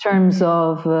in terms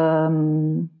of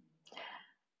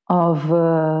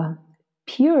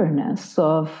pureness,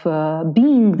 of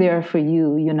being there for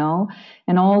you,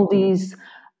 and all these.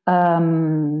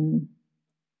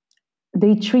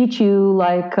 They treat you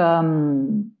like,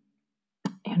 when,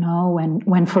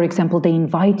 for example, they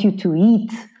invite you to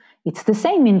eat. It's the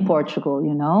same in Portugal,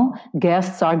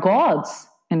 Guests are gods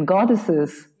and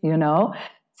goddesses,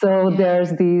 So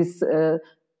there's this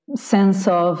sense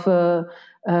of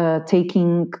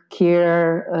taking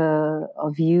care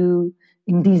of you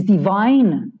in this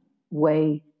divine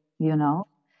way,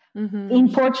 In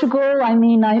Portugal,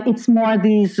 it's more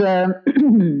these,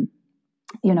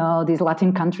 these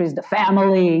Latin countries, the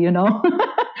family,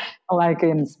 like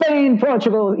in Spain,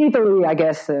 Portugal, Italy, I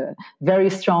guess, a very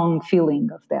strong feeling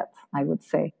of that, I would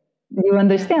say. You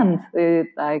understand it,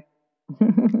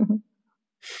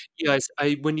 Yes,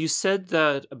 when you said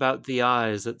that about the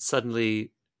eyes, it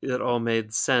all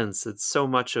made sense. It's so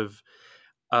much of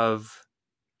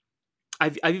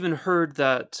I've even heard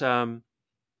that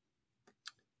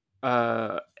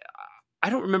I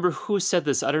don't remember who said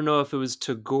this. I don't know if it was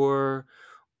Tagore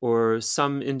or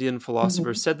some Indian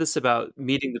philosopher said this about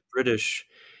meeting the British,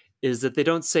 is that they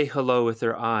don't say hello with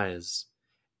their eyes,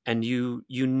 and you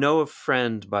know a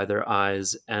friend by their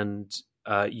eyes, and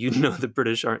you know the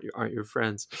British aren't your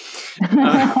friends.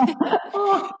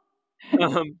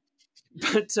 Um,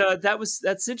 but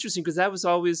that's interesting, because that was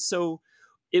always so.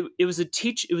 It was a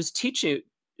teaching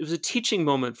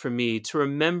moment for me to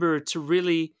remember to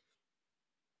really,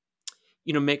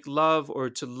 make love, or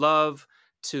to love,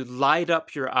 to light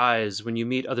up your eyes when you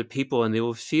meet other people, and they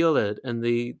will feel it, and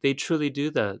they truly do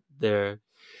that there.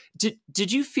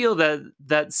 Did you feel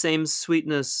that same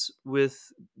sweetness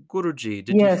with Guruji?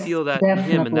 Did you Yes, feel that in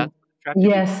him, and definitely. that attracted you?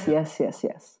 Yes.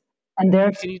 And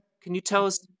there's Can you tell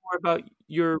us more about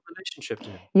your relationship to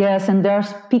him? yes, and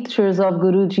there's pictures of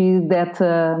Guruji that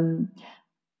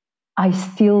I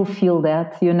still feel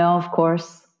that, of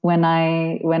course, when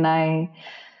I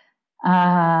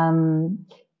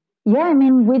yeah, I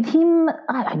mean, with him,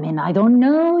 I mean, I don't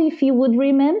know if he would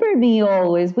remember me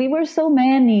always. We were so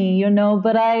many,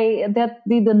 but that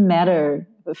didn't matter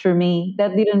for me.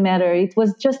 That didn't matter. It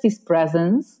was just his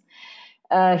presence.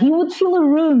 He would fill a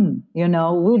room,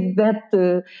 with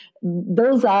that.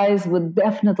 Those eyes would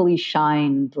definitely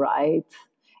shine bright,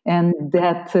 and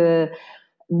that the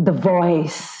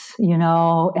voice,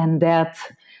 and that.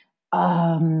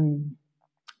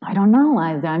 I don't know.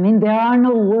 I mean, there are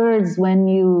no words when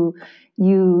you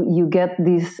get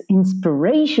this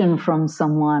inspiration from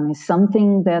someone. It's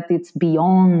something that it's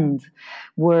beyond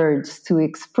words to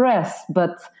express.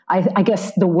 But I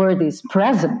guess the word is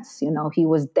presence. He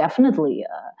was definitely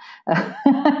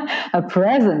a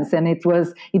presence, and it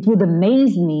would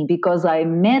amaze me because I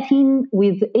met him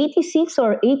with 86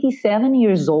 or 87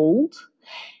 years old.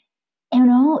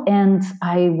 And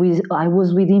I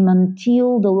was with him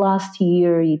until the last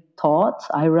year he taught,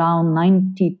 around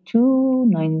 92,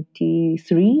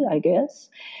 93, I guess.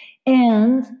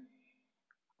 And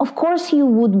of course, he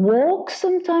would walk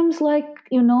sometimes like,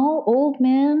 old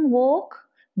men walk.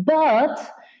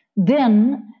 But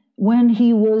then when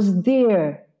he was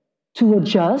there to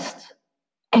adjust,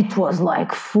 it was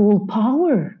like full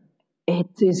power.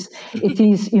 It is, it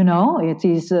is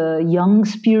a young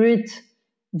spirit,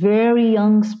 very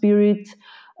young spirit.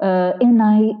 And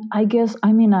I guess,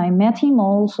 I mean, I met him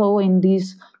also in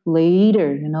this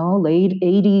later, late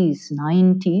 80s,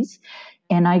 90s.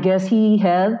 And I guess he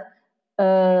had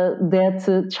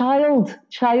that child,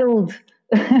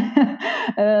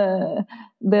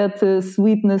 that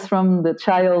sweetness from the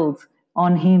child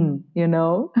on him,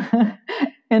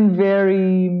 and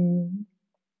very,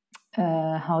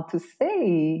 how to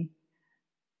say,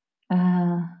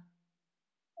 uh,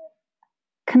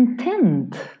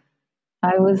 content.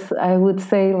 I would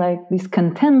say like this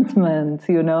contentment,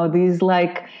 these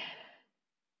like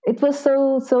it was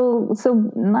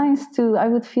so nice to I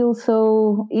would feel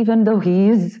so even though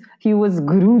he was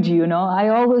Guruji, I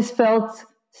always felt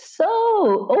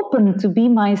so open to be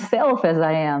myself as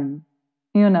I am,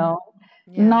 Yeah.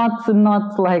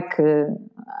 not like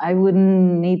I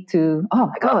wouldn't need to, oh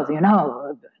my God,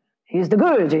 he's the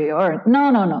Guruji, or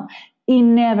no. He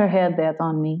never had that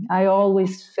on me. I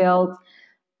always felt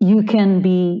you can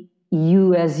be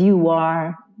you as you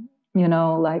are,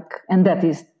 and that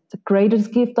is the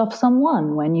greatest gift of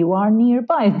someone when you are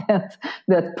nearby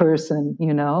that person,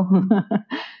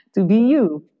 to be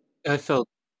you. I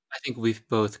think we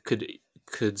both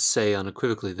could say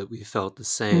unequivocally that we felt the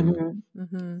same.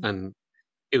 Mm-hmm. And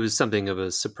it was something of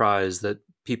a surprise that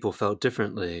people felt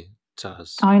differently to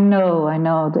us. I know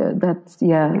that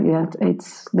yeah,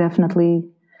 it's definitely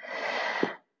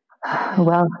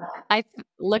well. I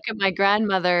look at my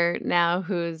grandmother now,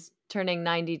 who's turning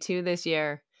 92 this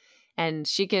year, and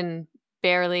she can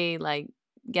barely like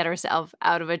get herself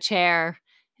out of a chair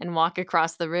and walk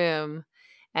across the room.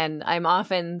 And I'm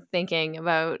often thinking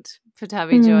about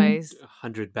Pattabhi Joy's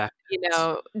 100 back,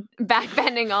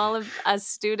 backbending all of us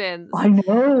students. I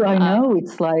know.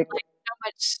 It's like so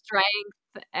much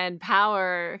strength and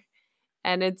power,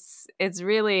 and it's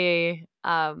really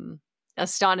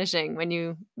astonishing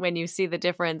when you see the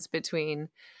difference between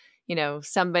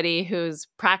somebody who's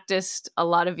practiced a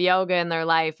lot of yoga in their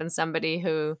life and somebody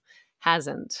who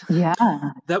hasn't. Yeah,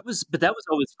 that was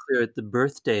always clear at the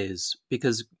birthdays,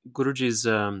 because Guruji's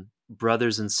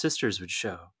brothers and sisters would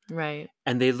show, right,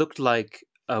 and they looked like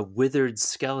withered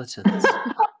skeletons.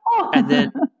 And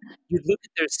then you'd look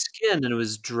at their skin and it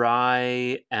was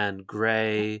dry and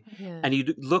gray. Yeah. And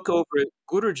you'd look over at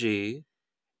Guruji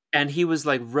and he was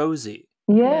like rosy.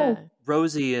 yeah,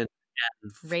 Rosy and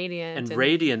radiant.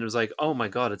 It was like, oh my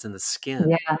God, it's in the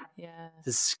skin. Yeah.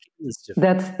 The skin is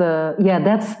different.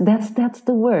 That's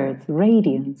the word,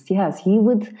 radiance. Yes, he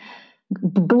would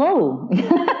glow.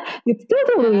 It's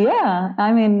totally, yeah.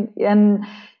 I mean, and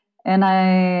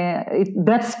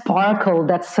that sparkle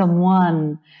that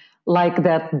someone like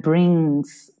that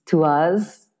brings to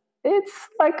us, it's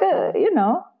like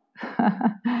Yeah,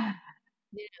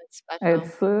 it's special.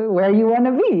 it's where you want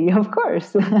to be, of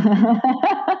course, to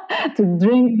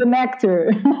drink the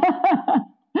nectar.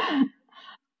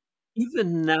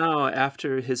 Even now,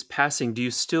 after his passing, do you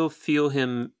still feel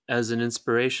him as an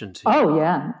inspiration to you? Oh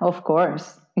yeah, of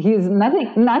course. He's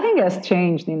nothing has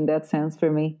changed in that sense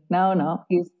for me. No.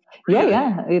 He's Really?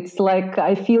 yeah. It's like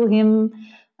I feel him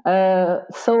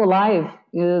so alive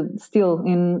still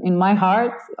in my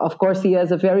heart. Of course, he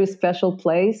has a very special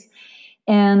place,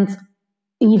 and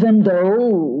even though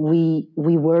we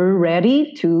were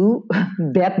ready to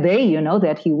that day,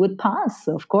 that he would pass,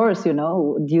 of course,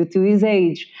 due to his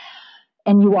age,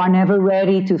 and you are never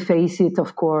ready to face it,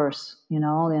 of course,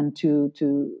 and to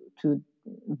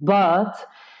but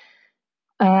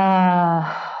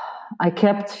I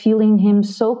kept feeling him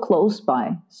so close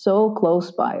by,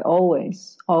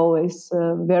 always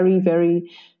very,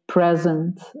 very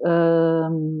present.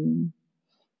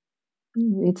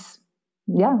 It's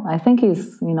yeah, I think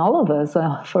he's in all of us,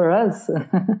 for us.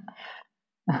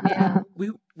 Yeah.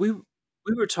 We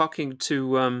were talking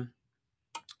to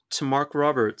Mark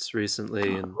Roberts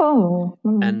recently, Oh,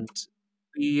 and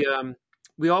we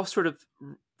all sort of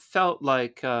felt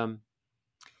like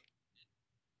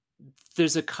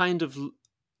there's a kind of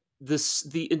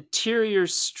the interior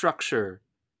structure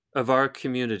of our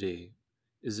community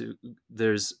is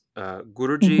there's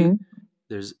Guruji, mhm,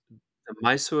 there's the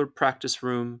Mysore practice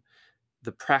room,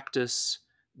 the practice,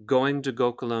 going to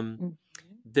Gokulam.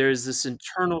 There's this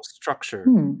internal structure,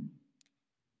 hmm,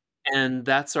 and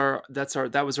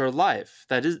that was our life.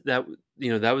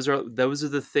 Those are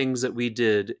the things that we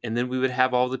did, and then we would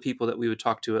have all the people that we would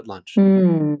talk to at lunch,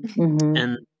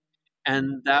 mhm.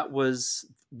 and that was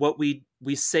what we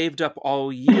saved up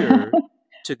all year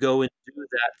to go and do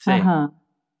that thing Uh-huh.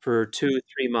 for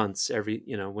 2-3 months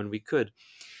when we could.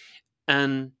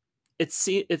 And it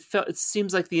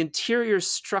seems like the interior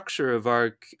structure of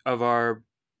our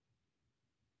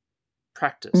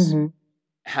practice Mhm.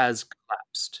 has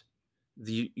collapsed.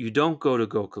 You don't go to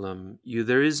Gokulam.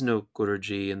 There is no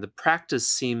Guruji, and the practice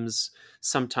seems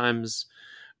sometimes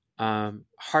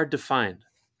hard to find.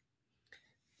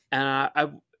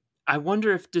 And I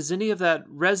wonder if does any of that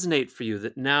resonate for you?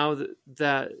 That now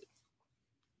that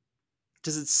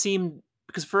does it seem,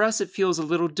 because for us it feels a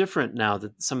little different now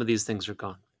that some of these things are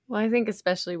gone. Well, I think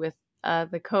especially with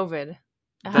the COVID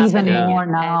Even happening more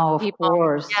and now, of people,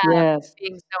 course. yeah, Yes.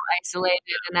 being so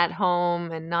isolated and at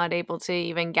home and not able to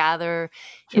even gather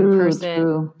in True, person.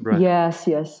 true. Right. Yes.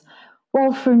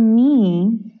 Well, for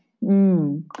me,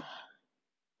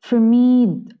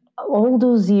 all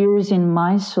those years in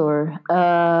Mysore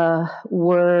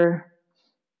were,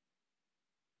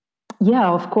 yeah,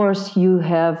 of course, you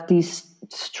have this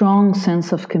strong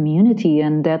sense of community,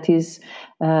 and that is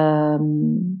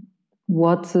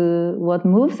what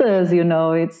moves us.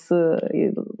 It's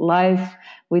life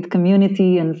with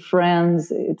community and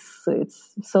friends. It's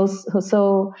so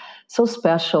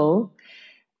special.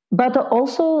 But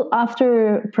also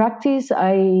after practice,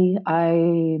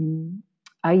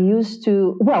 I used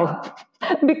to, well,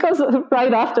 because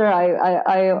right after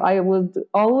I would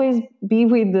always be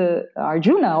with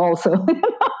Arjuna also.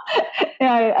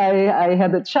 I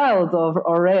had a child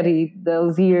already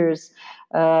those years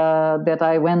that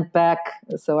I went back.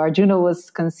 So Arjuna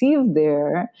was conceived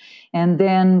there, and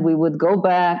then we would go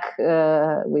back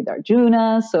with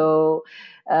Arjuna. So.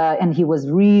 And he was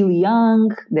really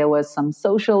young. There was some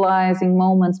socializing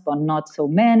moments, but not so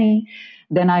many.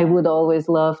 Then I would always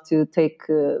love to take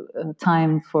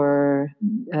time for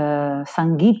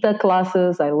Sangita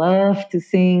classes. I love to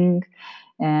sing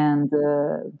and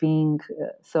being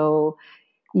so.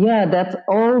 Yeah, those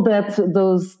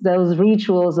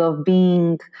rituals of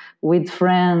being with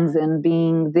friends and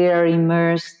being there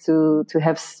immersed to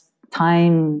have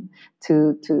time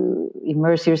to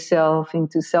immerse yourself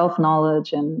into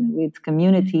self-knowledge and with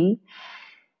community.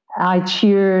 I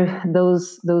cheer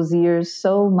those years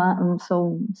so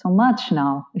much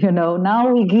now.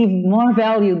 Now we give more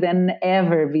value than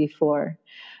ever before,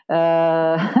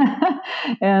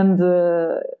 and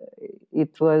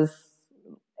it was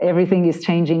everything is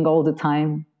changing all the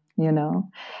time.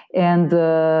 And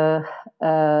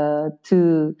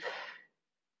to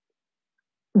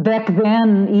back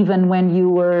then, even when you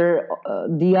were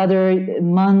the other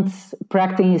months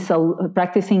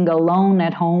practicing alone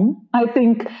at home, I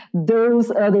think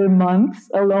those other months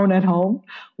alone at home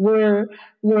were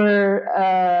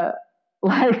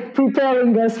like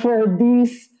preparing us for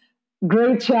these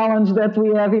great challenge that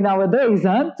we have in nowadays,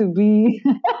 huh? To be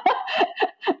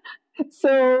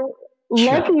so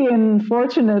Yeah. lucky and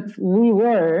fortunate we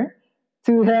were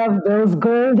to have those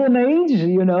golden age,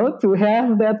 to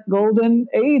have that golden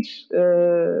age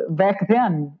back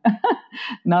then.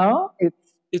 No,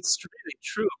 It's really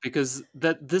true because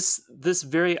that this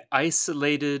very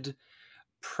isolated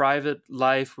private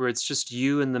life where it's just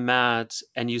you and the mat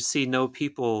and you see no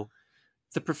people,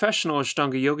 the professional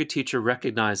Ashtanga yoga teacher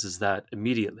recognizes that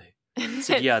immediately.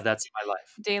 Said, yeah, that's my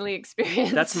life. Daily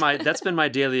experience. That's been my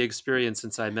daily experience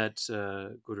since I met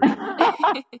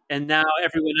Guruji. And now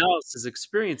everyone else is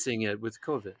experiencing it with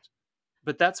COVID.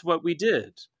 But that's what we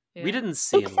did. Yeah. We didn't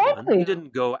see anyone. We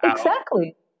didn't go out.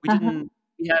 Exactly. We didn't.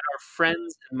 We had our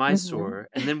friends in Mysore,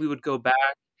 and then we would go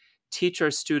back, teach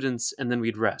our students, and then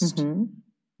we'd rest.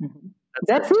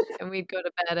 That's it. And we'd go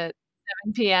to bed at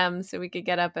 7 p.m. so we could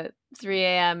get up at 3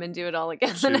 a.m. and do it all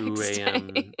again the next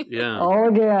day. Yeah. All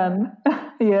again.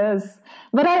 Yes.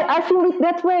 But I feel it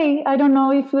that way. I don't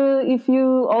know if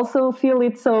you also feel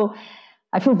it. So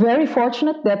I feel very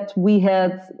fortunate that we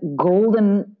had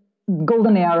golden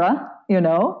era,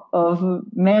 of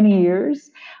many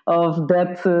years of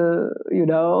that,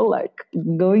 like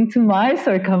going to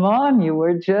Mysore. Come on, you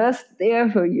were just there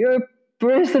for your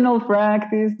personal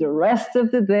practice the rest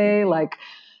of the day, like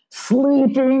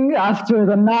sleeping after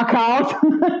the knockout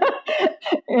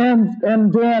and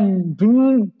then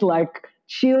being like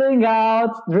chilling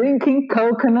out, drinking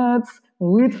coconuts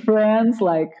with friends,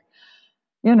 like,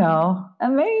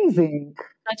 amazing.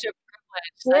 Such a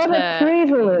privilege. What a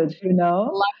privilege,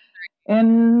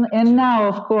 And now,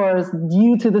 of course,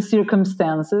 due to the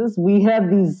circumstances, we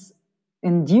had this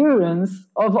endurance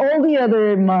of all the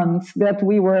other months that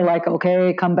we were like,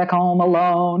 okay, come back home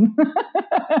alone.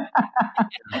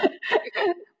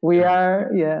 We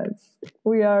are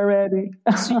ready.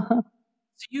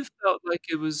 So you felt like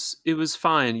it was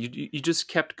fine. You just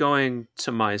kept going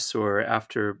to Mysore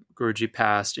after Guruji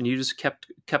passed, and you just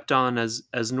kept on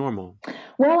as normal.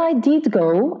 Well, I did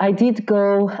go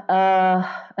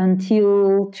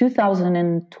until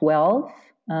 2012,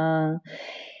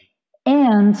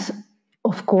 and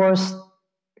of course,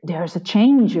 there's a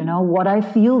change. What I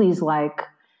feel is like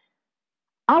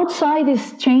outside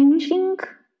is changing.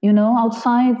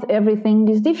 Outside everything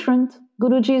is different.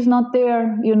 Guruji is not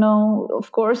there,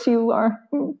 of course you are,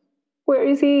 where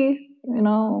is he?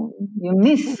 You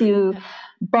miss you.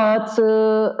 But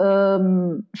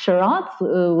Sharat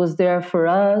was there for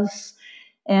us.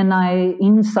 And I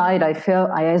felt,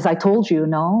 as I told you,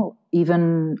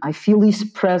 even I feel his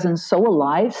presence so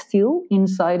alive still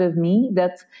inside of me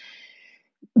that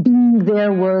being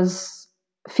there was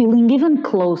feeling even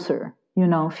closer,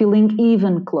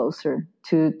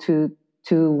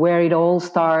 to where it all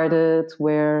started,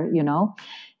 where, and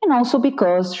also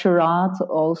because Sharat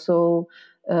also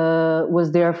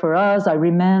was there for us. I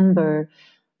remember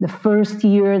the first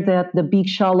year that the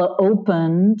Bhikshala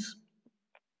opened,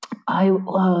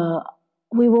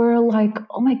 we were like,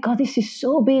 oh my God, this is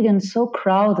so big and so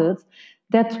crowded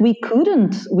that we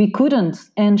couldn't.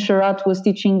 And Sharat was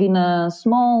teaching in a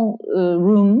small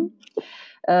room.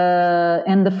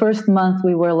 And the first month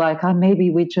we were like, maybe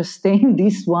we just stay in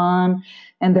this one.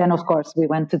 And then, of course, we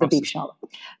went to the Bhikshala.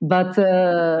 But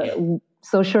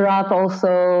so Sharat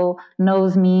also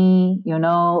knows me,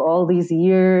 all these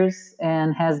years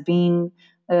and has been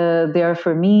there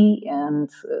for me. And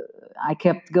I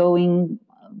kept going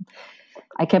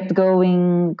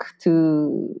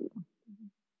to...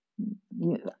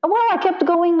 Well, I kept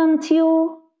going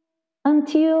until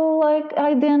like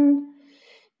I then...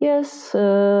 Yes,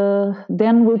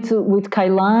 then with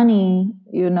Kailani,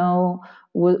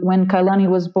 when Kailani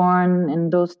was born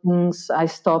and those things, I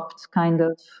stopped kind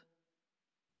of.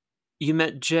 You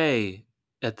met Jay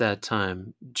at that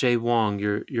time, Jay Wong,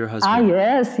 your husband.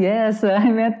 Yes, I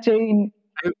met Jay.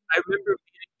 I remember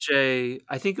meeting Jay,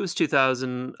 I think it was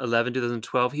 2011,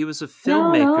 2012. He was a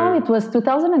filmmaker. No, it was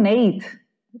 2008.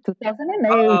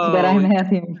 2008 that I met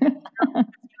him.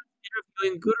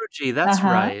 Guruji, that's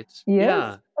right.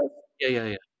 Yes. Yeah.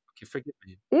 Okay, forgive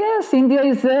me. Yes, India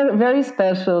is very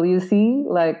special, you see.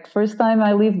 Like, first time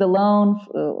I lived alone,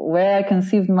 where I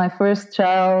conceived my first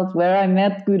child, where I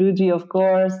met Guruji, of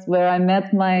course, where I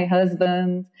met my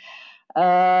husband.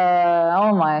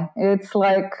 It's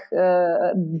like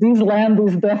this land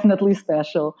is definitely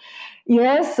special.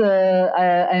 Yes,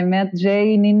 I met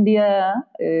Jay in India.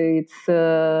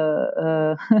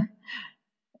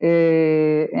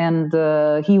 And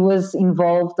he was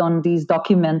involved on this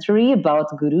documentary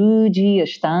about Guruji,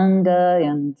 Ashtanga,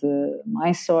 and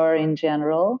Mysore in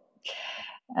general.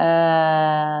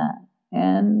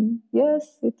 And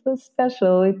yes, it was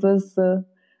special. It was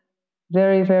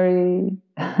very, very.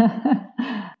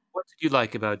 What did you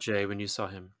like about Jay when you saw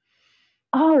him?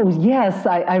 Oh, yes,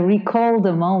 I recall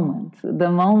the moment. The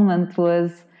moment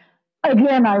was,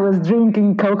 again, I was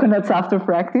drinking coconuts after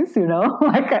practice,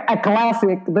 like a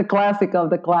classic, the classic of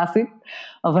the classic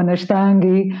of an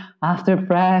Ashtangi after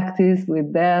practice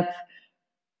with that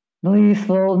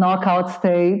blissful knockout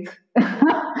state.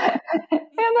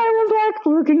 And I was like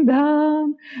looking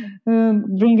down,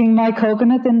 drinking my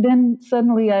coconut, and then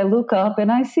suddenly I look up and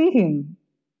I see him.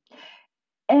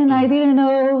 And I didn't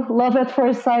know love at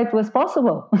first sight was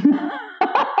possible.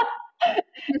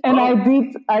 And I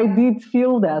did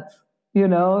feel that,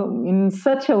 in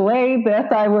such a way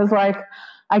that I was like,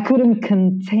 I couldn't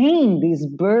contain this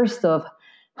burst of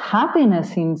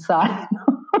happiness inside.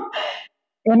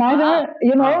 And I don't,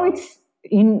 it's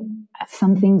in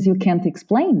some things you can't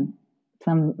explain.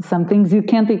 Some things you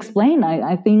can't explain.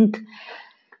 I think,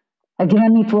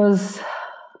 again, it was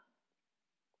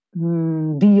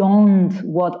beyond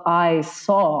what I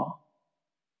saw,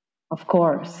 of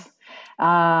course.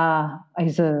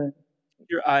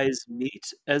 Your eyes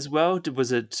meet as well?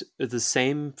 Was it the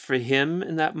same for him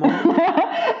in that moment?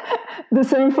 The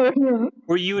same for him.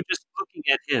 Or you were just looking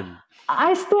at him?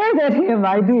 I stared at him.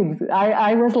 I did.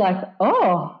 I was like,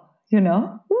 oh,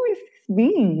 who is this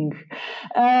being?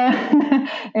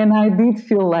 And I did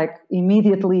feel like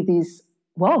immediately this,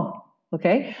 whoa,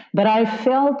 okay. But I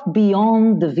felt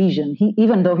beyond the vision.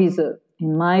 Even though he's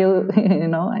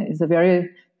he's a very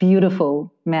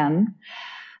beautiful man.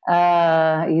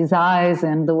 His eyes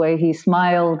and the way he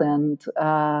smiled, and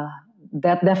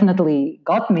that definitely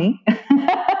got me.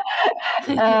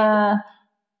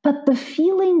 But the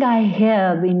feeling I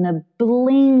had in a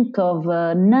blink of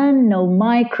a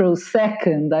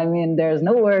microsecond, I mean, there's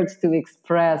no words to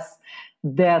express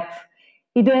that.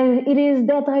 It is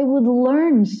that I would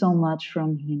learn so much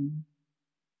from him.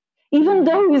 Even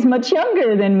though he's much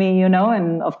younger than me,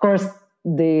 and of course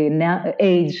the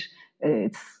age,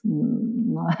 it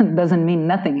doesn't mean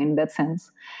nothing in that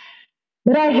sense.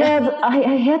 But I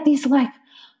had this like,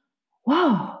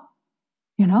 wow,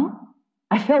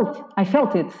 I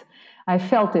felt it. I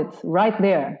felt it right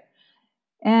there.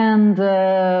 And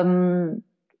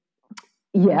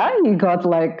he got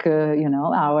like,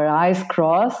 our eyes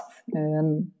crossed,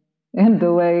 and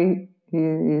the way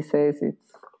he says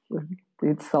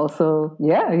it's also,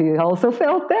 he also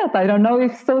felt that. I don't know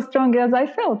if so strong as I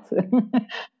felt.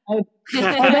 I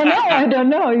don't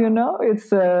know, it's,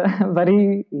 but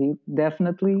he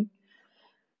definitely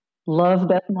loved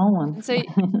that moment. So,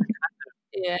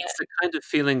 yeah. It's the kind of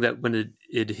feeling that when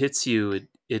it hits you,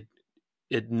 it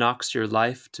knocks your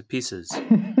life to pieces.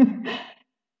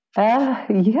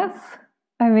 Yes.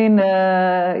 I mean,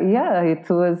 it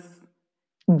was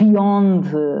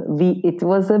beyond, it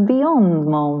was a beyond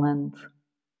moment,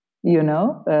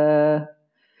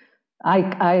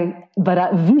 but a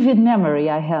vivid memory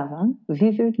I have,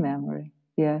 vivid memory,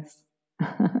 yes.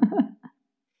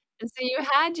 And so you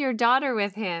had your daughter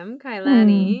with him,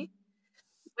 Kailani.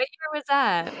 What year was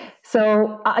that?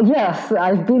 So, yes,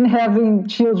 I've been having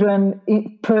children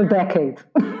per decade.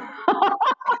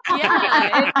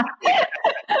 Yeah.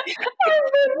 You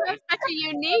have such a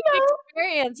unique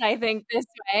experience, I think, this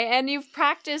way. And you've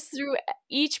practiced through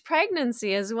each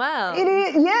pregnancy as well.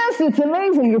 Yes, it's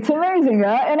amazing. It's amazing.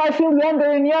 And I feel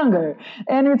younger and younger.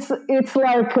 And it's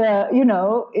like,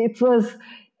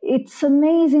 it's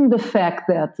amazing the fact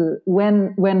that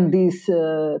when this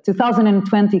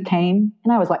 2020 came,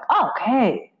 and I was like, oh,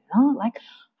 okay,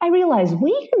 I realized,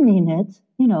 wait a minute,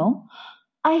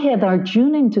 I had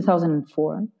Arjuna in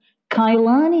 2004,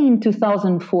 Kailani in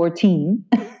 2014,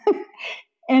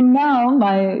 and now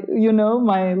my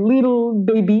little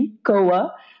baby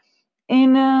Koa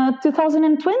in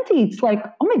 2020. It's like,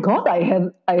 oh my God, I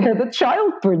had a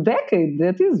child per decade.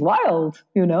 That is wild,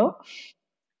 One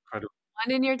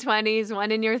in your 20s,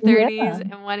 one in your 30s,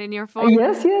 and one in your 40s.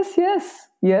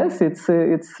 Yes. It's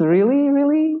really,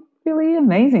 really, really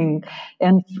amazing.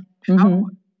 And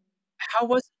how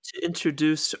was it to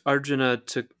introduce Arjuna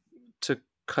to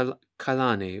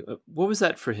Kailani? What was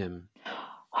that for him?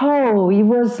 Oh, it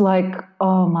was like,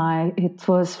 it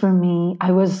was for me.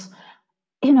 I was,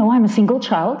 I'm a single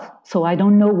child, so I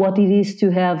don't know what it is to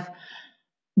have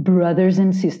brothers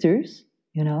and sisters,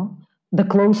 The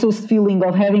closest feeling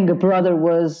of having a brother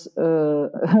was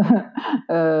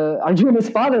Arjuna's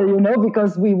father,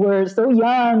 because we were so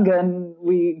young and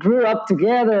we grew up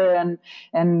together,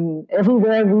 and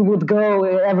everywhere we would go,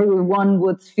 everyone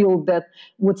would say,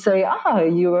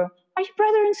 are are you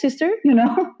brother and sister? You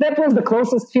know, that was the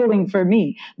closest feeling for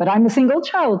me. But I'm a single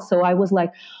child. So I was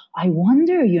like, I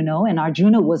wonder, you know, and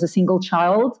Arjuna was a single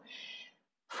child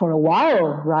for a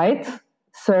while, right?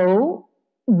 So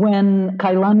when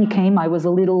Kailani came, I was a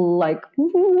little like,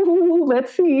 ooh,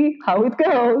 let's see how it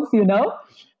goes, you know?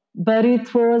 But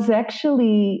it was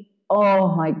actually,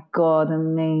 oh my God,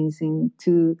 amazing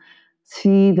to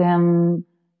see them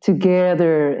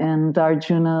together. And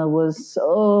Arjuna was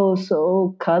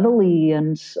so cuddly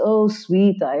and so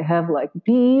sweet. I have like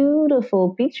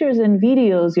beautiful pictures and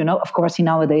videos, you know. Of course,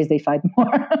 nowadays they fight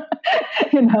more,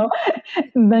 you know.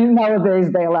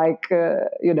 Nowadays they like,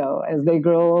 you know, as they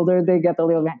grow older, they get a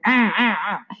little bit,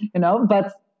 you know.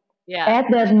 But at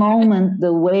that moment,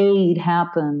 the way it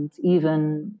happened,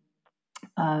 even,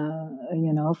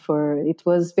 you know, it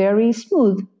was very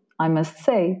smooth, I must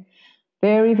say.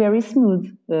 Very, very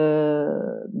smooth.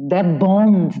 That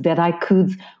bond that I could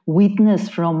witness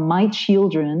from my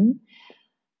children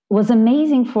was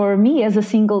amazing for me as a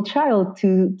single child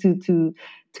to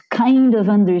kind of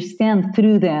understand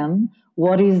through them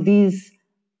what is this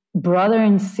brother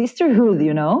and sisterhood,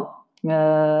 you know.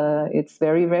 It's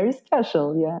very, very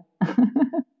special, yeah.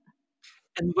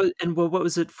 And what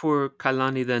was it for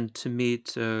Kailani then to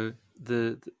meet the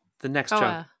next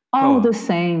child? Oh, the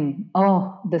same.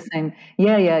 Oh, the same.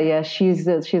 Yeah. She's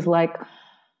like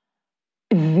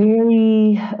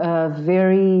very,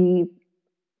 very.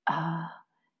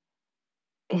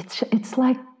 It's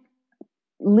like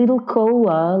little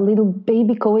Koa, little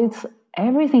baby Koa. It's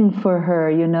everything for her,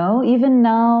 you know. Even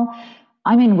now,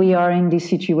 I mean, we are in this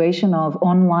situation of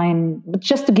online. But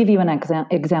just to give you an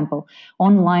example,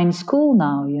 online school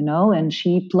now, you know, and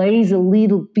she plays a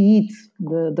little bit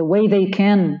the way they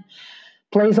can.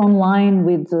 Plays online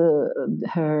with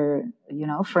her, you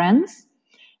know, friends,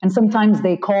 and sometimes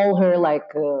they call her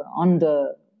like on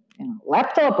the, you know,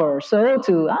 laptop or so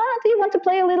to, do you want to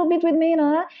play a little bit with me?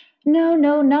 No,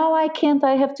 now I can't.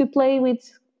 I have to play with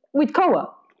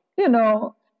Koa. You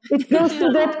know, it goes to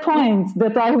that point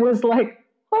that I was like,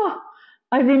 oh,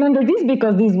 I remember this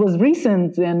because this was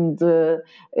recent, and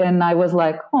I was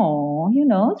like, oh, you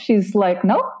know, she's like,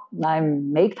 no, I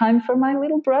make time for my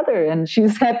little brother, and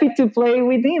she's happy to play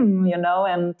with him, you know,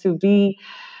 and to be,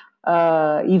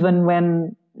 even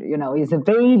when, you know, he's a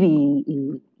baby,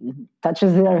 he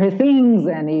touches her things,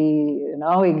 and you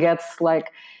know, he gets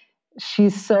like,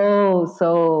 she's so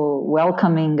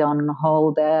welcoming on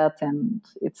all that, and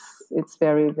it's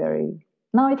very, very.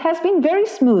 No, it has been very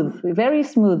smooth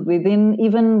within,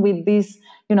 even with this,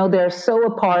 you know, they're so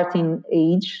apart in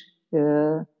age,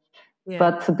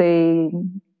 but they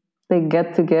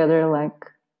get together like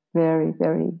very,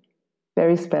 very,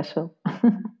 very special.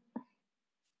 Can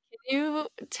you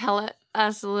tell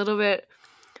us a little bit,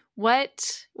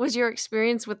 what was your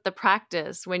experience with the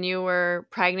practice when you were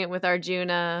pregnant with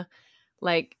Arjuna?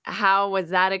 Like, how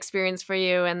was that experience for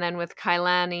you? And then with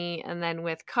Kailani and then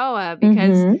with Koa,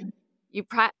 because you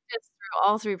practiced through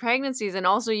all 3 pregnancies, and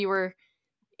also you were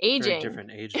aging.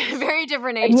 Very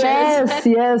different ages.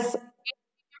 Yes.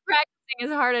 Practicing is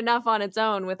hard enough on its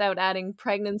own without adding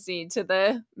pregnancy to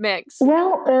the mix.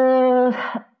 Well,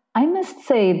 I must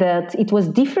say that it was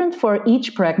different for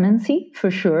each pregnancy,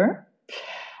 for sure.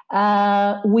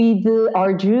 With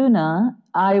Arjuna,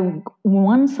 I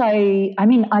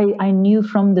knew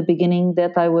from the beginning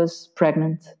that I was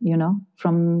pregnant, you know,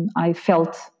 I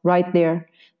felt right there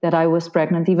that I was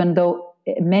pregnant, even though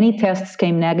many tests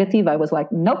came negative. I was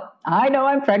like, nope, I know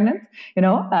I'm pregnant. You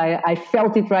know, I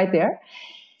felt it right there.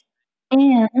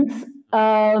 And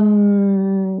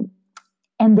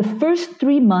the first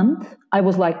 3 months, I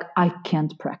was like, I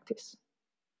can't practice.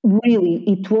 Really,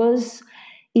 it was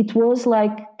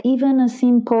like even a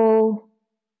simple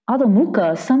Adho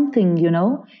Mukha, something, you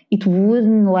know, it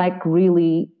wouldn't like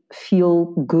really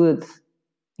feel good.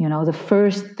 You know, the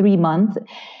first 3 months,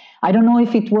 I don't know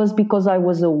if it was because I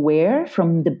was aware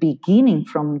from the beginning,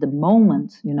 from the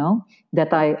moment, you know,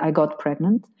 that I got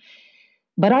pregnant.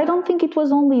 But I don't think it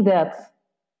was only that,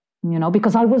 you know,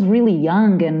 because I was really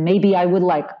young and maybe I would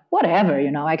like, whatever,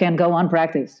 you know, I can go on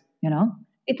practice, you know.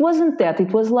 It wasn't that.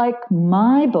 It was like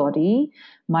my body,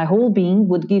 my whole being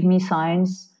would give me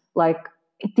signs like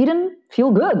it didn't feel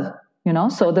good, you know.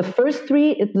 So the first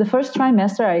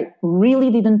trimester, I really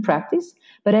didn't practice.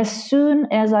 But as soon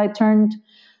as I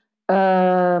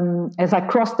as I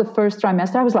crossed the first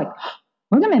trimester, I was like,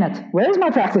 wait a minute, where's my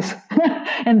practice?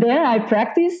 And then I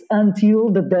practiced until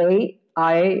the day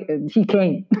he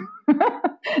came.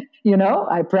 You know,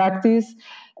 I practiced.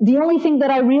 The only thing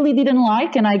that I really didn't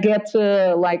like, and I get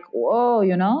like, whoa,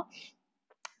 you know,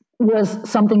 was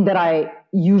something that I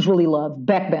usually love,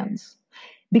 back bends.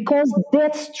 because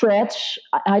that stretch,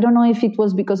 I don't know if it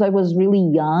was because I was really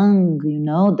young,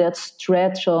 that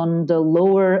stretch on the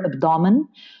lower abdomen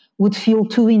would feel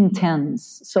too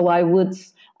intense. So I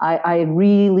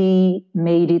really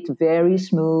made it very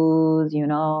smooth,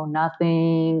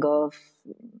 nothing of,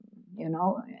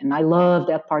 and I love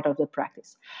that part of the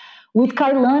practice. With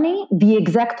Kailani, the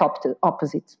exact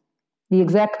opposite. The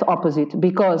exact opposite,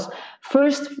 because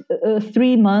first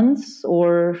 3 months,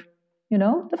 or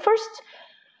the first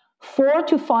 4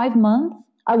 to 5 months,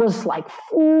 I was like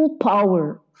full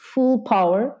power.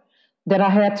 That I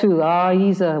had to,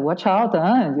 Isa, watch out,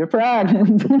 you're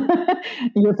pregnant.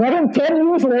 You're pregnant 10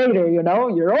 years later,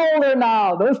 you're older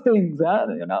now, those things, but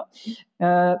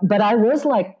I was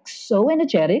like so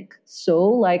energetic, so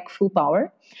like full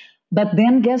power. But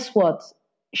then guess what?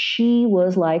 She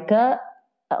was like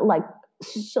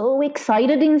so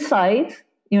excited inside,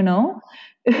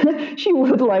 she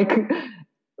would like,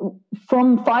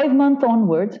 from 5 months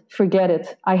onward, forget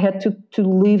it. I had to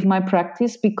leave my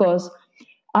practice because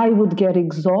I would get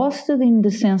exhausted, in the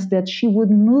sense that she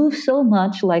would move so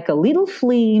much like a little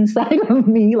flea inside of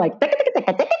me, like that.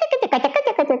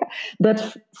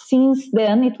 Since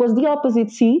then it was the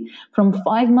opposite. See, from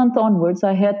 5 months onwards,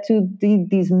 I had to do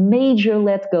this major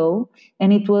let go,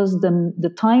 and it was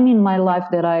the time in my life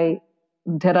that I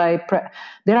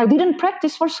didn't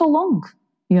practice for so long,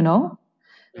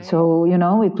 So,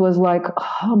 it was like,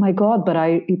 oh my God, but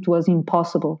it was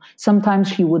impossible. Sometimes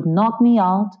she would knock me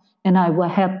out and I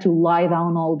had to lie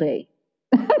down all day.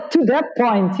 To that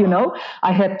point,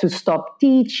 I had to stop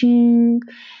teaching.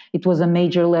 It was a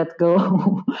major let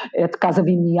go at Casa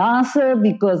Vinyasa,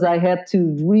 because I had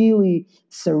to really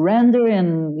surrender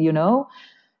and,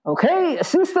 okay,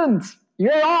 assistant,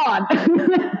 you're on.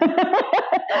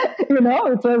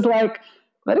 It was like,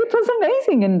 but it was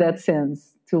amazing in that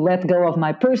sense, to let go of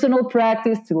my personal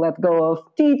practice, to let go of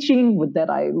teaching that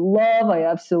I love. I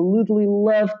absolutely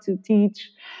love to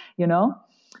teach,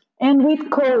 And with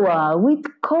Koa,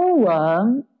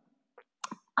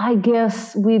 I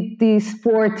guess with this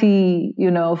 42,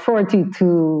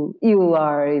 you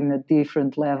are in a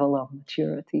different level of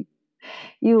maturity.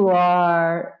 You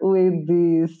are with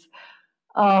this,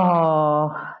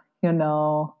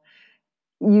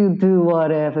 you do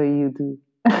whatever you do.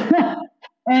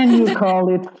 And you call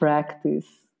it practice,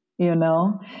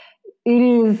 It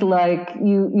is like,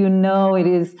 it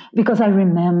is, because I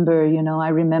remember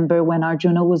when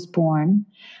Arjuna was born,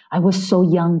 I was so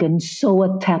young and so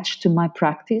attached to my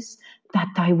practice that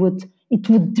it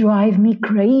would drive me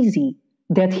crazy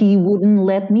that he wouldn't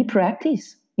let me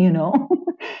practice, Right.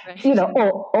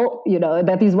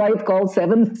 That is why it's called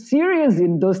 7 series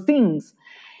in those things.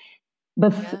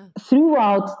 But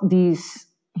throughout these,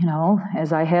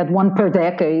 as I had one per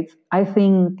decade, I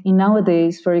think in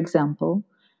nowadays, for example,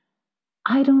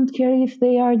 I don't care if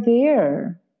they are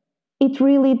there. It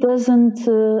really doesn't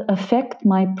affect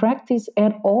my practice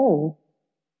at all.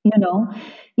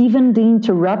 Even the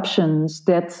interruptions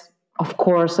that, of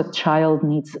course, a child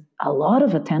needs a lot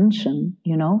of attention,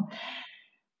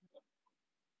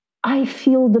 I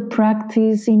feel the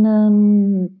practice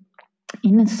in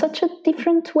such a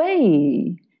different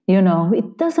way.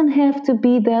 It doesn't have to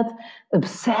be that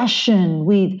obsession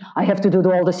with, I have to do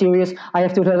all the series, I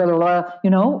have to do, you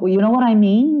know what I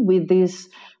mean, with this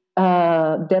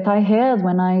that I had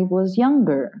when I was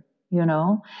younger,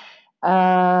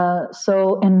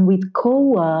 So, and with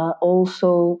Koa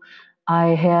also,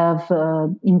 I have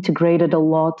integrated a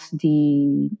lot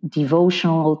the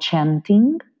devotional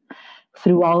chanting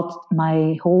throughout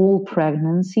my whole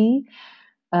pregnancy.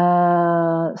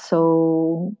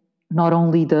 So not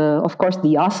only of course,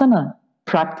 the asana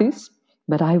practice,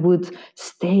 but I would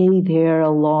stay there a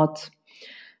lot,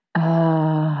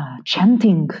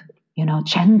 chanting,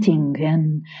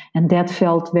 and that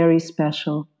felt very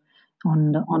special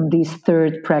on this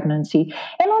third pregnancy.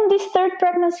 And on this third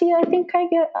pregnancy, I think I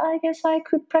guess I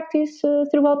could practice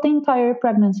throughout the entire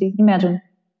pregnancy. Imagine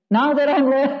now that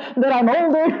I'm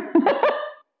older.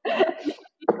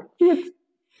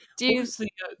 Do you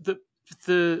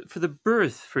for the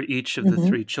birth for each of the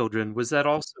three children, was that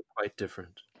also quite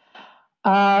different?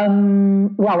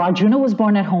 Well, Arjuna was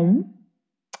born at home,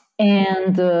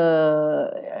 and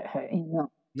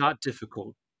not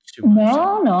difficult too much.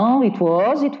 No, it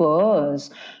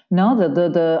was.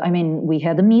 No, I mean, we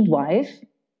had a midwife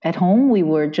at home. We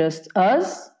were just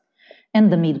us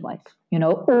and the midwife.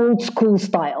 Old school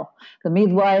style. The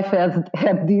midwife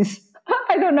had this.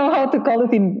 I don't know how to call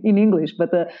it in English,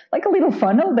 but like a little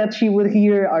funnel that she would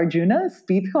hear Arjuna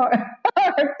speak. Oh,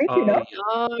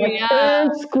 Like yeah.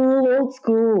 old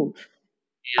school.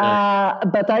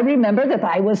 But I remember that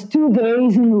I was 2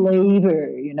 days in labor,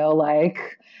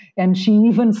 and she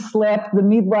even slept, the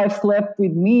midwife slept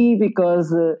with me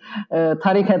because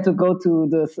Tariq had to go to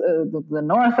the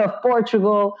north of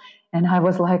Portugal. And I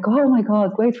was like, oh my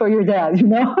God, wait for your dad,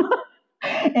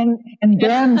 and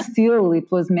then still it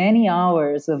was many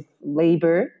hours of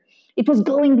labor. It was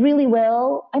going really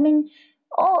well. I mean,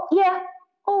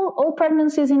 all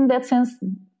pregnancies in that sense,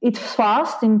 it's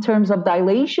fast in terms of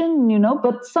dilation,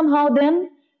 but somehow then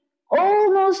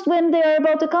almost when they're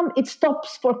about to come, it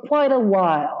stops for quite a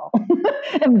while.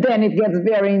 And then it gets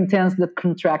very intense, the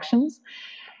contractions.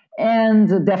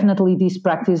 And definitely these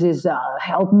practices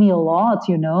help me a lot,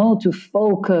 to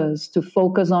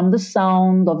focus on the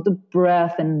sound of the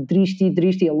breath and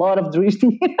drishti, a lot of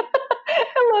drishti.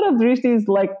 A lot of drishti is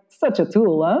like such a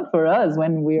tool for us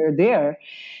when we're there.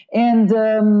 And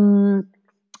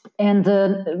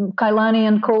Kailani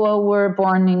and Koa were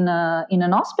born in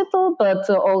an hospital, but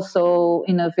also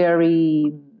in a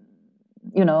very,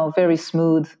 very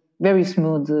smooth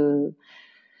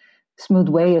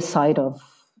way, aside of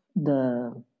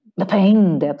the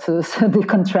pain that the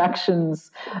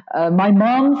contractions. My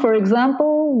mom, for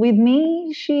example, with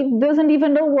me, she doesn't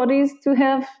even know what is to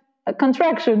have a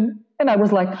contraction. And I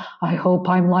was like, I hope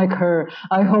I'm like her.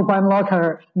 I hope I'm like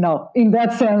her. No, in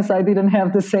that sense, I didn't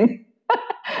have the same.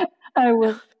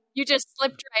 You just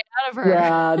slipped right out of her.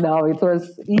 Yeah, no, it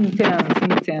was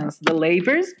intense. The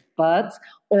labors, but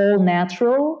all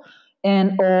natural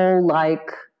and all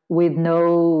like with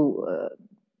no,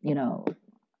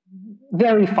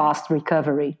 very fast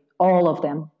recovery. All of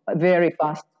them, very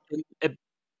fast.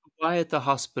 Why at the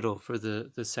hospital for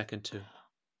the second two?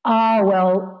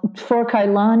 Well, for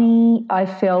Kailani, I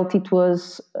felt it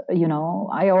was,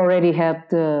 I already had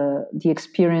the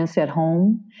experience at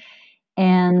home.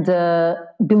 And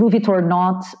believe it or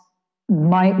not,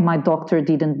 my doctor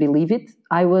didn't believe it.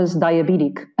 I was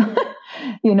diabetic.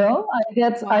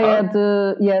 I had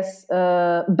yes,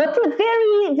 but a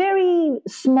very,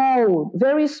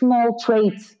 very small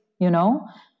trait,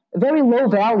 very low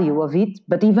value of it.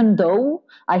 But even though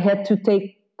I had to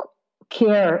take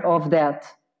care of that,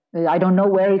 I don't know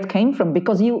where it came from,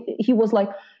 because he was like,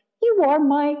 you are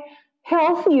my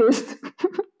healthiest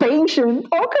patient.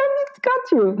 How come it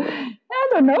got you? I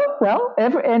don't know. Well,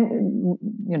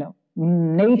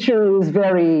 nature is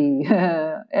very,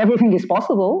 everything is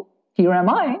possible. Here am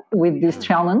I with this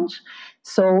challenge.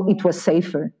 So it was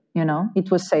safer, it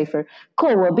was safer.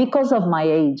 Koa, because of my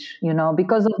age, you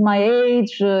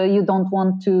don't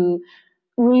want to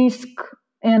risk.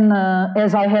 And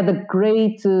as I had a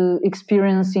great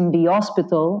experience in the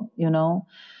hospital,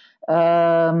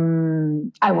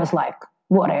 I was like,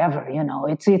 whatever,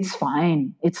 it's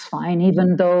fine. It's fine.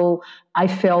 Even though I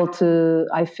felt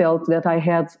that I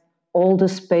had all the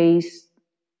space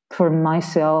for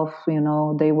myself,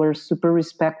 they were super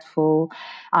respectful.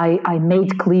 I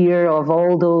made clear of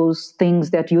all those things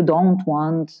that you don't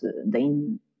want,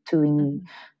 the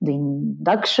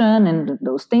induction and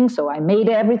those things. So I made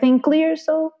everything clear.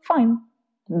 So fine.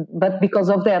 But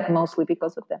mostly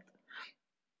because of that.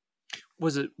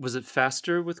 Was it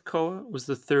faster with Koa? Was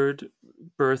the third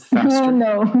birth faster?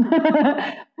 No.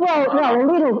 Well,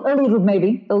 a little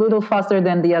maybe, a little faster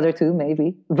than the other two,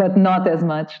 maybe, but not as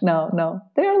much. No,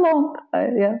 they're long.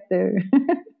 They're.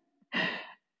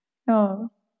 Oh.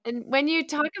 And when you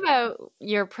talk about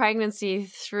your pregnancy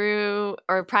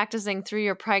practicing through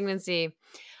your pregnancy,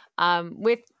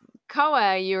 with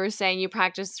Koa, you were saying you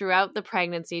practiced throughout the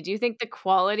pregnancy. Do you think the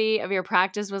quality of your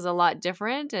practice was a lot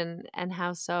different, and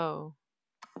how so?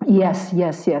 Yes.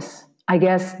 I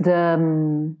guess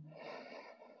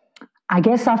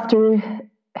after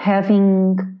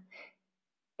having,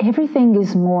 everything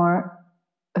is more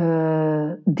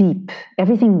deep.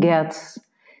 Everything gets,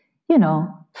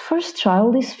 first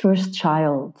child is first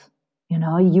child.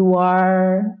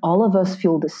 All of us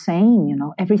feel the same,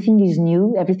 everything is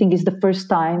new, everything is the first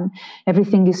time,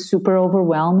 everything is super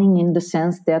overwhelming in the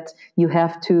sense that you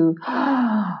have to,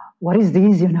 what is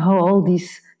this, all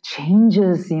these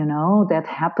changes, that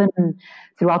happen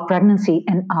throughout pregnancy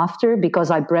and after,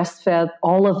 because I breastfed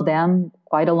all of them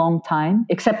quite a long time,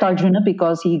 except Arjuna,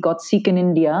 because he got sick in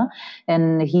India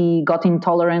and he got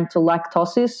intolerant to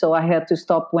lactose. So I had to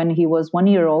stop when he was 1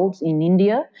 year old in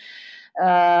India.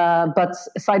 But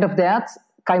aside of that,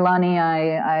 Kailani,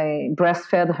 I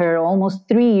breastfed her almost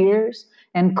 3 years,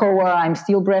 and Koa, I'm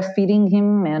still breastfeeding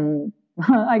him, and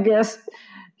I guess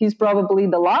he's probably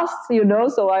the last,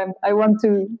 so I want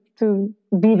to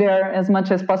be there as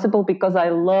much as possible because I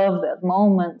love that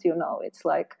moment, it's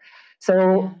like,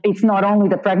 so it's not only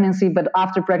the pregnancy, but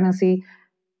after pregnancy,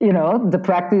 the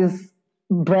practice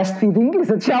breastfeeding is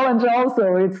a challenge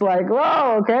also. It's like,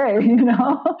 wow, okay,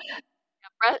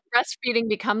 Breastfeeding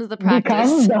becomes the practice.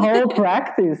 becomes the whole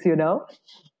practice,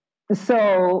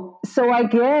 So I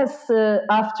guess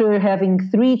after having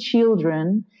 3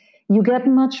 children, you get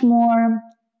much more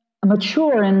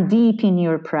mature and deep in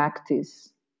your practice,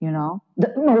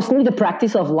 mostly the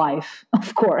practice of life,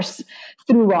 of course,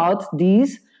 throughout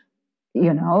these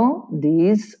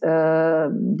these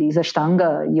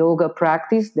Ashtanga yoga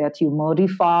practice that you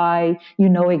modify, you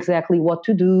know exactly what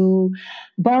to do.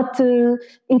 But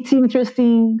it's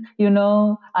interesting,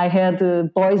 I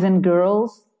had boys and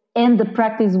girls, and the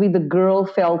practice with the girl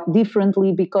felt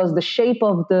differently because the shape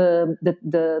of the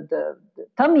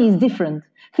tummy is different.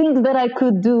 Things that I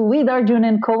could do with Arjun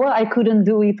and Koa, I couldn't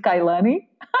do with Kailani.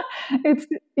 It's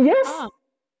yes. Oh,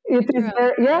 It is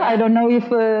yeah. I don't know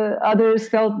if others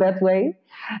felt that way,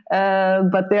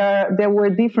 but there were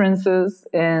differences,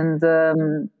 and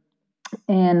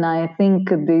I think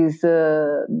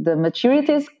the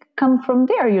maturities come from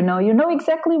there. You know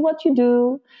exactly what you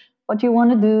do, what you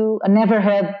want to do. I never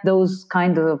had those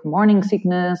kind of morning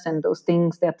sickness and those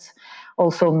things that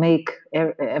also make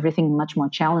everything much more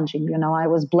challenging. I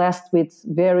was blessed with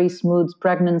very smooth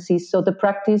pregnancies, so the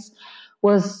practice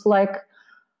was like,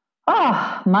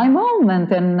 my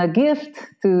moment and a gift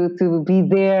to be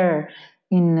there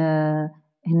in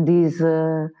this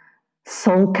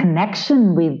soul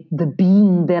connection with the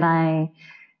being that I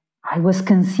was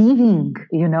conceiving.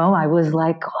 I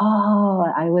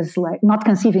was like, not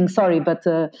conceiving, sorry, but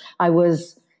I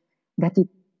was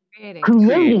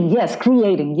creating. Yes,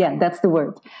 creating. Yeah, that's the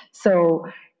word. So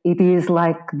it is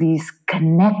like this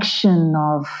connection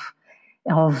of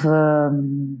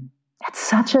at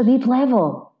such a deep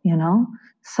level,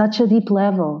 such a deep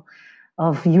level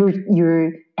of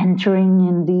you're entering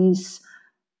in this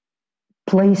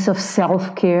place of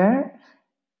self-care,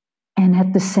 and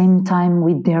at the same time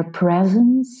with their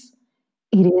presence,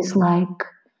 it is like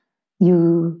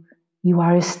you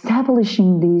are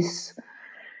establishing this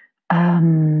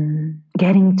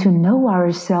getting to know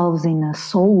ourselves in a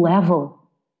soul level,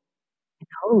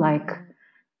 like,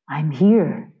 I'm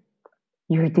here,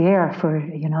 you're there for,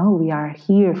 we are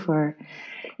here for.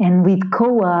 And with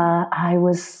Koa, I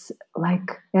was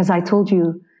like, as I told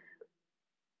you,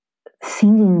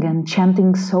 singing and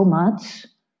chanting so much.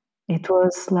 It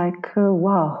was like,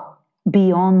 wow,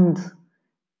 beyond,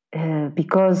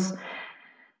 because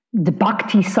the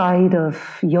bhakti side of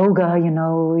yoga,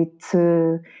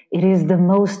 it is the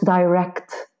most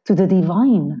direct to the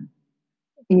divine.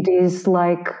 It is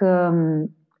like,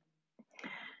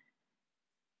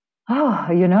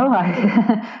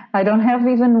 I don't have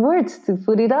even words to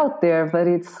put it out there, but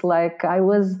it's like I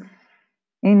was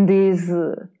in this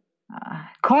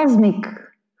cosmic,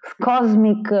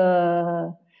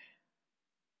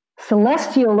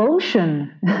 celestial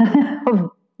ocean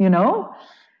of,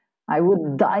 I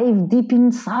would dive deep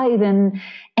inside, and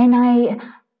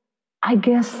I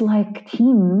guess like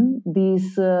Tim,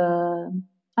 this.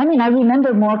 I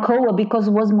remember more Koa because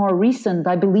it was more recent.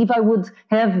 I believe I would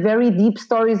have very deep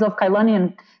stories of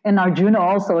Kailani and Arjuna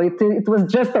also. It was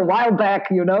just a while back,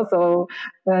 so,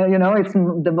 it's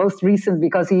the most recent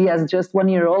because he is just 1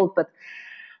 year old. But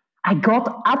I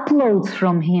got uploads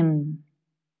from him.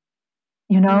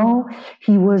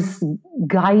 He was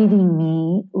guiding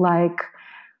me like,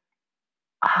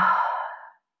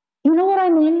 you know what I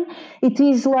mean? It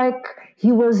is like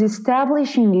he was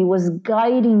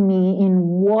guiding me in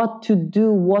what to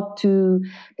do,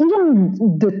 even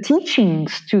the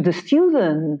teachings to the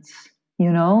students,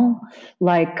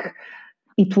 like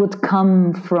it would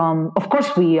come from, of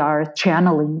course, we are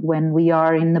channeling. When we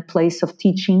are in the place of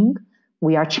teaching,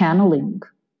 we are channeling,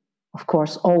 of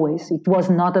course, always. It was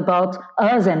not about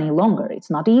us any longer. It's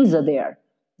not Isa there.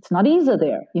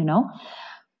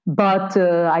 But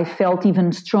I felt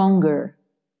even stronger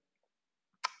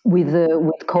with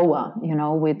Koa,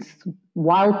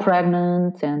 while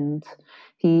pregnant, and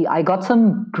I got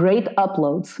some great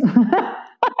uploads.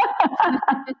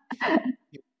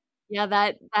 Yeah,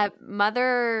 that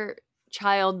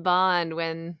mother-child bond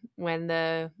when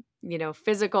the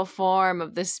physical form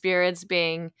of the spirits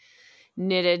being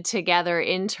knitted together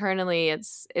internally,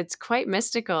 it's quite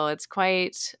mystical. It's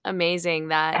quite amazing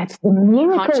that it's the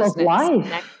miracle of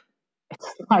life.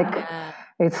 It's like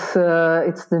it's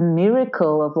the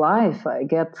miracle of life. I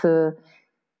get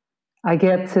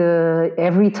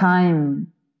every time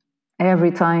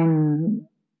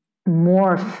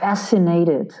more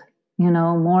fascinated,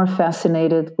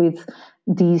 with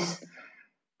these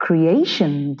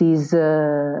creation, these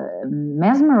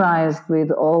mesmerized with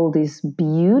all this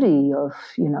beauty of,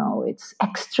 it's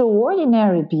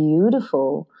extraordinary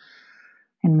beautiful.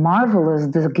 and marvelous,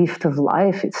 the gift of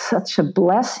life. It's such a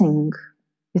blessing.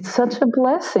 It's such a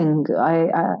blessing.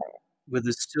 Well,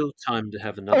 there's still time to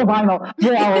have another I one. know.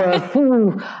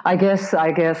 Well, I guess 3.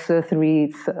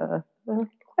 It's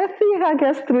I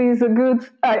guess 3 is a good.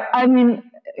 I mean,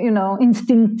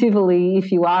 instinctively,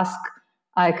 if you ask,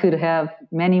 I could have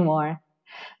many more,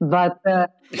 but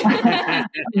but.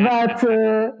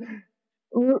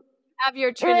 Have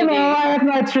your Trinity. I have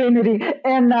my Trinity,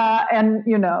 and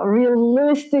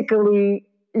realistically,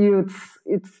 it's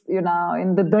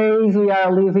in the days we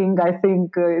are living, I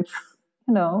think it's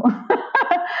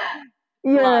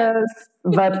yes,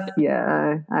 but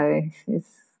yeah,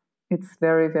 it's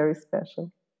very, very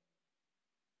special.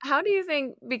 How do you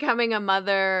think becoming a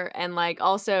mother and like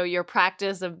also your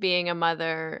practice of being a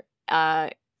mother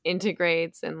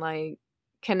integrates and like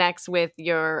connects with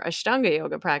your Ashtanga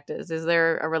yoga practice? Is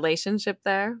there a relationship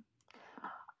there?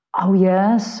 Oh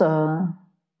yes,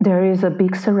 there is a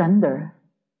big surrender.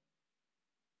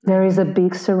 There is a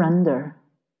big surrender,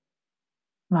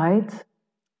 right?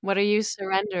 What are you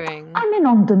surrendering? I mean,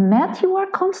 on the mat, you are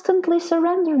constantly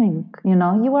surrendering.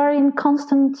 You are in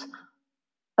constant.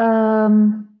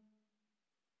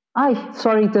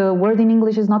 Sorry, the word in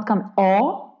English is not coming.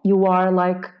 Awe. You are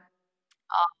like.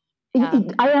 Yeah.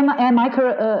 Am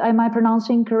I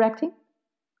pronouncing correctly?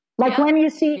 Like when you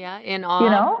see, in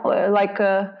awe, like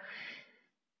a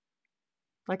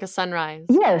sunrise.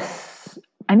 Yes,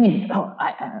 I mean,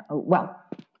 well,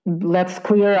 let's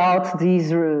clear out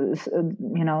these.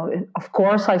 Of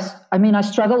course, I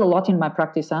struggle a lot in my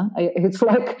practice.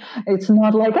 It's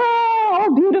not like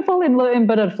beautiful in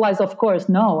butterflies. Of course,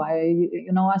 no. I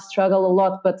struggle a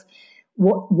lot, but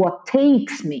what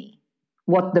takes me,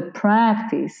 what the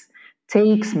practice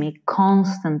takes me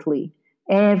constantly,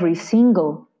 every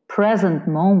single present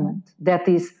moment, that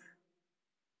is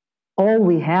all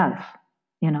we have,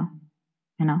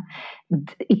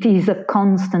 it is a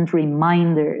constant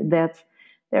reminder that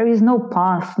there is no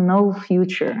past, no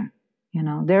future,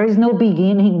 there is no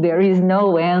beginning, there is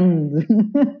no end.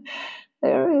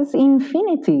 There is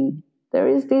infinity. There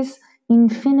is this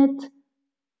infinite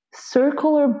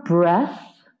circular breath,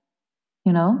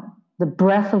 the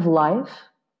breath of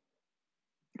life,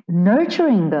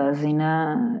 nurturing us in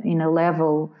a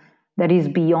level that is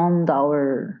beyond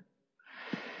our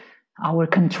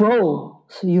control.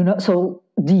 So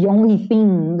the only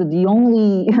thing, the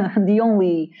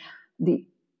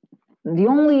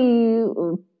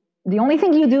only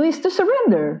thing you do is to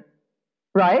surrender,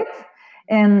 right?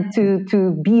 And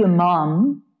to be a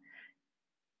mom,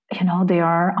 they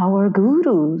are our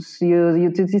gurus.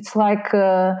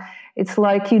 It's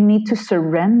like you need to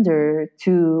surrender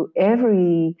to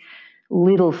every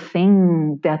little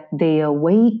thing that they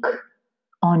awake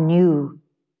on you.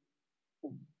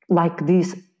 Like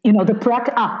this, the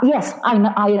practice. Yes,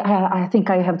 I think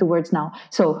I have the words now.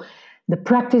 So the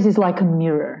practice is like a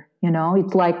mirror.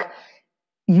 It's like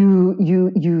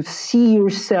you see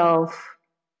yourself.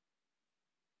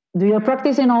 Your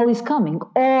practice and all is coming.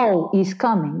 All is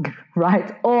coming,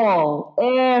 right?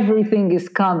 Everything is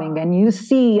coming, and you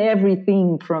see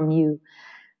everything from you.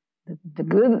 The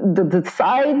good, the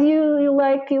side you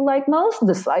like most,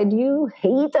 the side you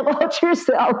hate about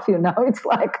yourself. It's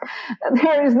like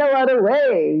there is no other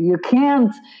way. You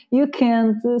can't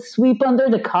sweep under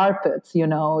the carpet.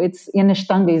 It's in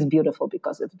Ashtanga is beautiful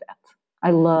because of that.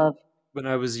 I love. When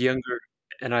I was younger,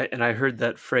 and I heard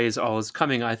that phrase "all is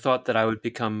coming," I thought that I would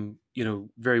become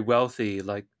very wealthy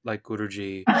like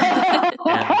Guruji, and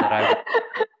that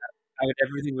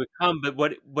everything would come.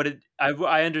 But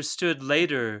I understood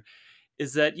later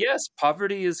is that yes,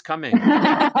 poverty is coming.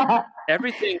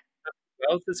 Everything,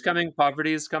 wealth is coming,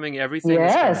 poverty is coming, everything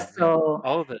is coming. So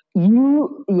all of it.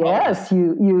 You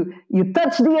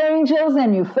touch the angels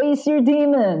and you face your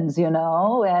demons,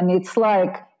 and it's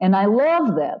like, and I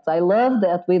love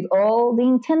that with all the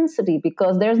intensity,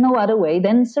 because there's no other way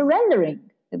than surrendering.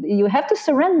 You have to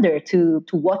surrender to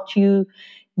what you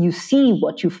see,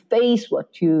 what you face,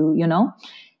 what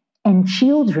and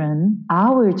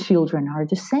our children are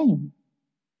the same,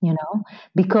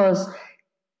 because,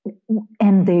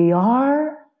 and they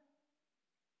are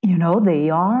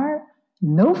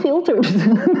no filters.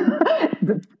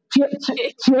 The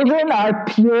children are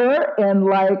pure, and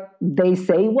like they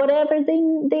say whatever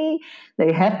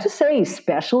they have to say,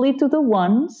 especially to the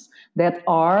ones that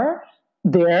are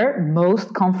their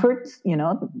most comfort,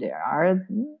 they are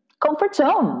comfort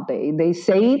zone. They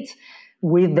say it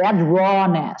with that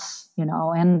rawness,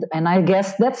 and I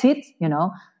guess that's it,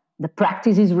 The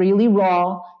practice is really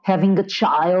raw. Having a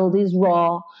child is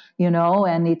raw,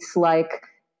 and it's like,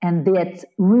 and that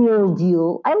real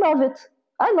deal. I love it.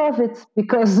 I love it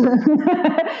because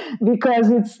because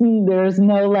there's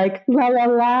no like la la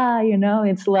la,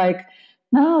 it's like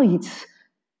no, it's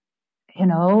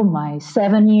my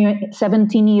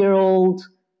 17-year-old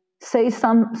says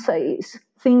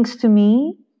things to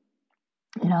me,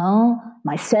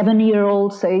 my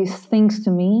 7-year-old says things to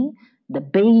me. The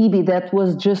baby that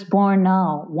was just born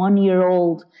now,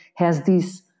 1-year-old, has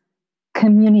this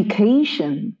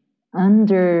communication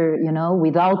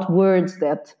without words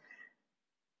that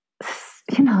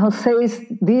says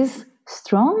these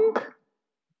strong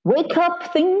wake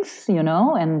up things,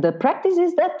 and the practice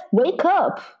is that wake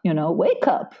up, wake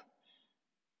up,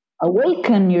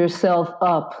 awaken yourself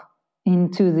up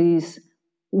into this,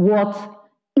 what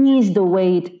is the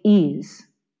way it is,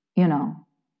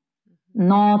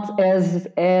 not as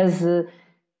it's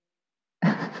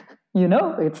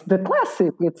the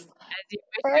classic, it's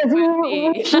as you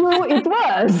wish it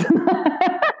was.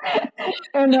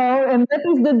 And that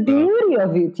is the beauty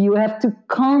of it. You have to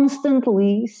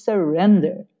constantly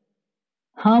surrender.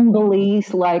 Humbly,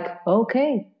 it's like,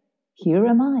 okay, here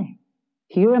am I.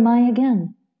 Here am I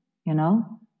again, Yeah.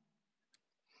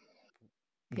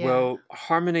 Well,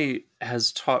 harmony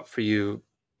has taught for you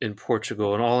in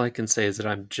Portugal, and all I can say is that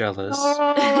I'm jealous.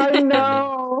 Oh, I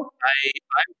know. I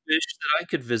wish that I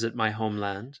could visit my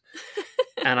homeland,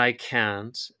 and I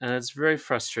can't, and it's very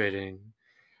frustrating.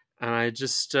 And I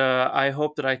just I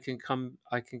hope that I can come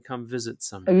visit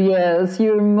someday. Yes,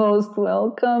 you're most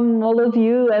welcome, all of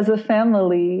you, as a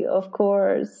family, of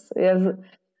course. Yes,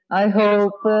 I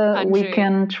hope we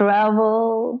can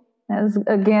travel as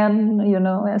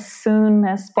soon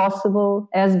as possible,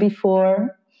 as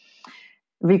before,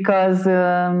 because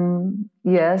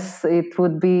yes, it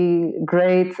would be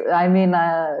great. I mean,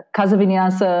 Casa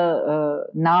Vinyasa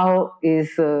now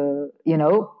is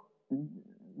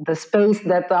the space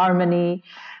that Harmony,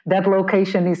 that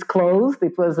location is closed.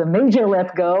 It was a major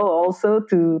let go also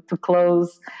to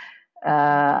close.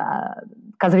 Casa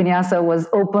Vinyasa was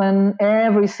open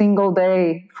every single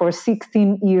day for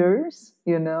 16 years,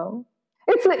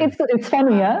 It's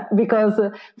funny, yeah? Because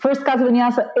first Casa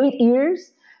Vinyasa, 8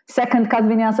 years, second Casa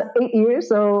Vinyasa, 8 years.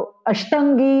 So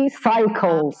Ashtangi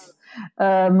cycles,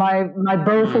 my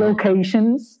birth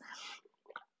locations.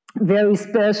 Very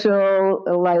special,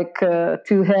 like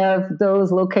to have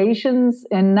those locations.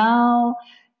 And now,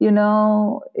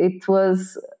 it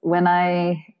was when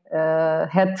I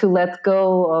had to let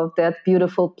go of that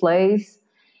beautiful place.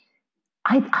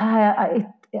 I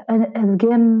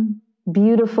again,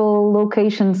 beautiful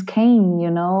locations came.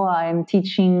 I'm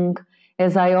teaching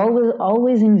as I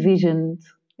always envisioned.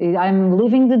 I'm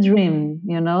living the dream.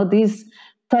 This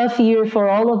tough year for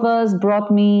all of us brought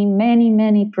me many,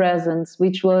 many presents,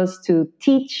 which was to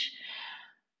teach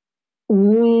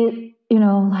with,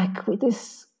 like with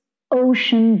this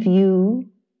ocean view.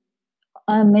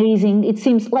 Amazing. It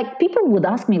seems like people would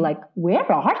ask me, like,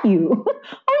 where are you?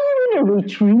 Are you in a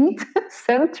retreat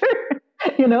center?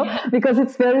 Because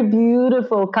it's very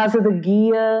beautiful. Casa de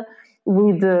Guia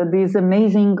with this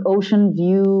amazing ocean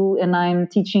view, and I'm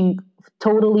teaching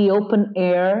totally open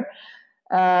air.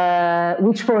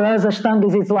 Which for us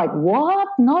Ashtangas is like, what?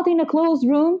 Not in a closed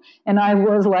room? And I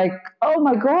was like, oh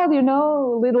my God, a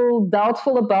little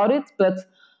doubtful about it, but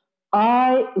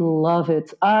I love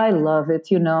it. I love it.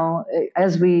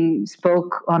 As we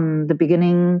spoke on the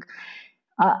beginning,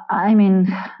 I mean,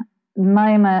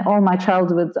 my all my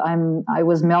childhood, I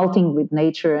was melting with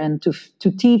nature, and to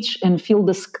teach and feel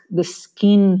the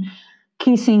skin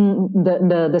kissing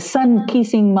the sun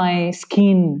kissing my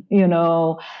skin,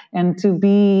 and to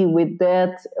be with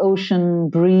that ocean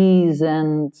breeze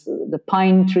and the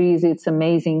pine trees, it's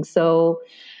amazing. So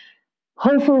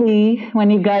hopefully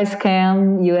when you guys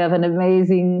come, you have an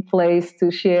amazing place to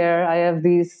share. I have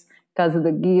this Casa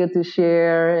de Guia to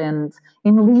share, and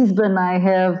in Lisbon I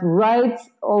have right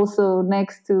also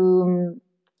next to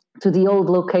the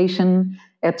old location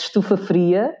at Estufa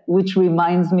Fria, which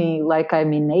reminds me like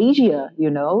I'm in Asia,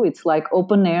 It's like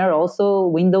open air, also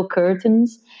window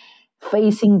curtains,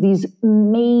 facing this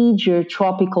major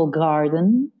tropical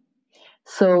garden.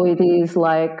 So it is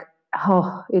like,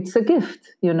 oh, it's a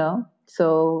gift,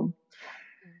 So,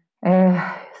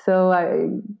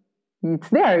 it's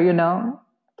there, The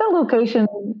location,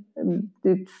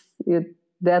 it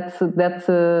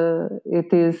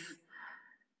is.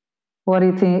 What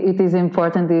it is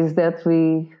important is that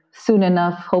we soon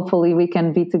enough, hopefully, we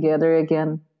can be together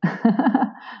again,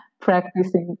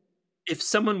 practicing. If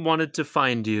someone wanted to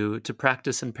find you to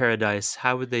practice in paradise,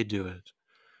 how would they do it?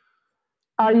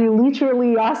 Are you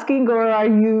literally asking, or are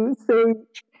you saying?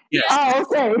 Yes. Oh,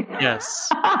 okay. Yes.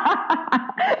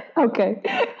 Okay.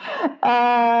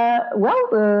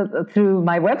 Well, through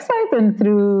my website and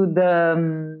through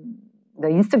the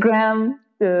Instagram.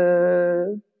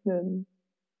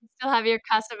 Still have your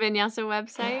Casa Vinyasa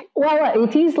website? Well,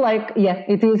 it is like, yeah,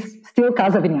 it is still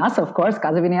Casa Vinyasa, of course.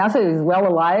 Casa Vinyasa is well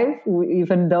alive,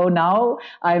 even though now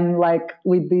I'm like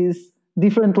with these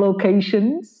different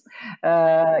locations.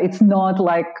 It's not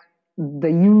like the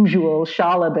usual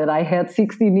Shala that I had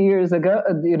 16 years ago,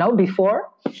 before.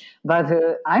 But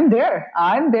I'm there.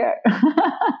 I'm there.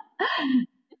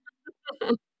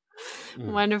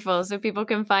 Wonderful. So people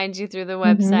can find you through the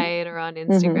Mm-hmm. website or on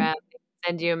Instagram,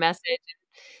 send you a message,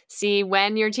 see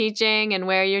when you're teaching and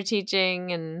where you're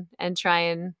teaching, and try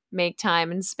and make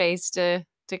time and space to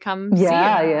come see you.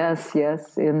 Yes.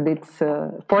 And it's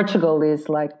Portugal is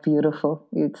like beautiful.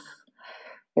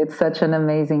 It's such an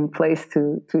amazing place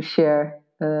to share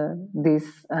this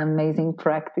amazing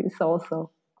practice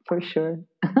also, for sure.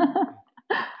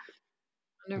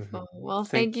 Wonderful. Well,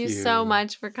 thank you so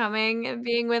much for coming and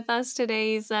being with us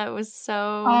today, Isa. It was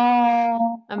so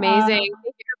amazing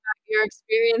to hear about your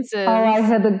experiences. Oh, I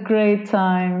had a great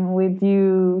time with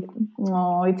you.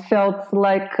 Oh, it felt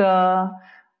like,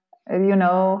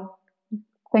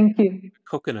 thank you.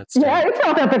 Coconut stand. Yeah, it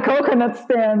felt at the coconut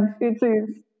stand. It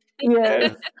is.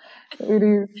 Yes, it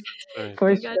is. Right.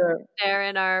 For sure. There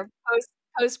in our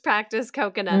post-practice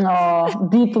coconuts. Oh,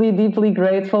 deeply, deeply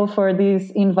grateful for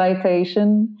this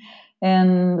invitation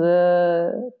and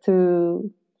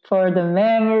for the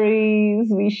memories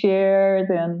we shared,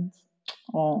 and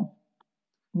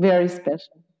very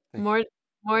special. More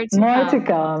to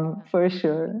come, for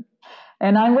sure.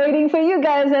 And I'm waiting for you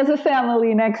guys as a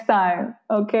family next time.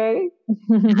 Okay.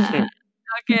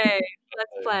 Okay,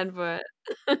 let's plan for it.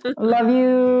 Love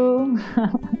you.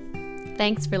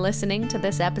 Thanks for listening to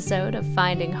this episode of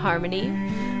Finding Harmony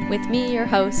with me, your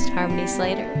host, Harmony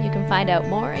Slater. You can find out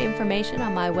more information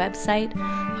on my website,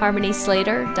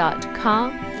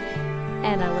 harmonyslater.com,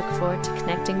 and I look forward to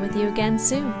connecting with you again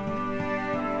soon.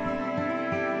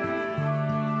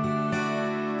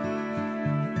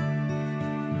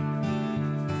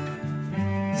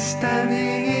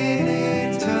 Standing in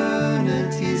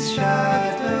eternity's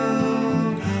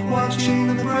shadow, watching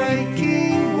the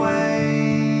breaking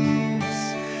waves.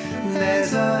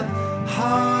 There's a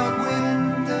hard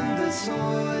wind and the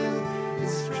soil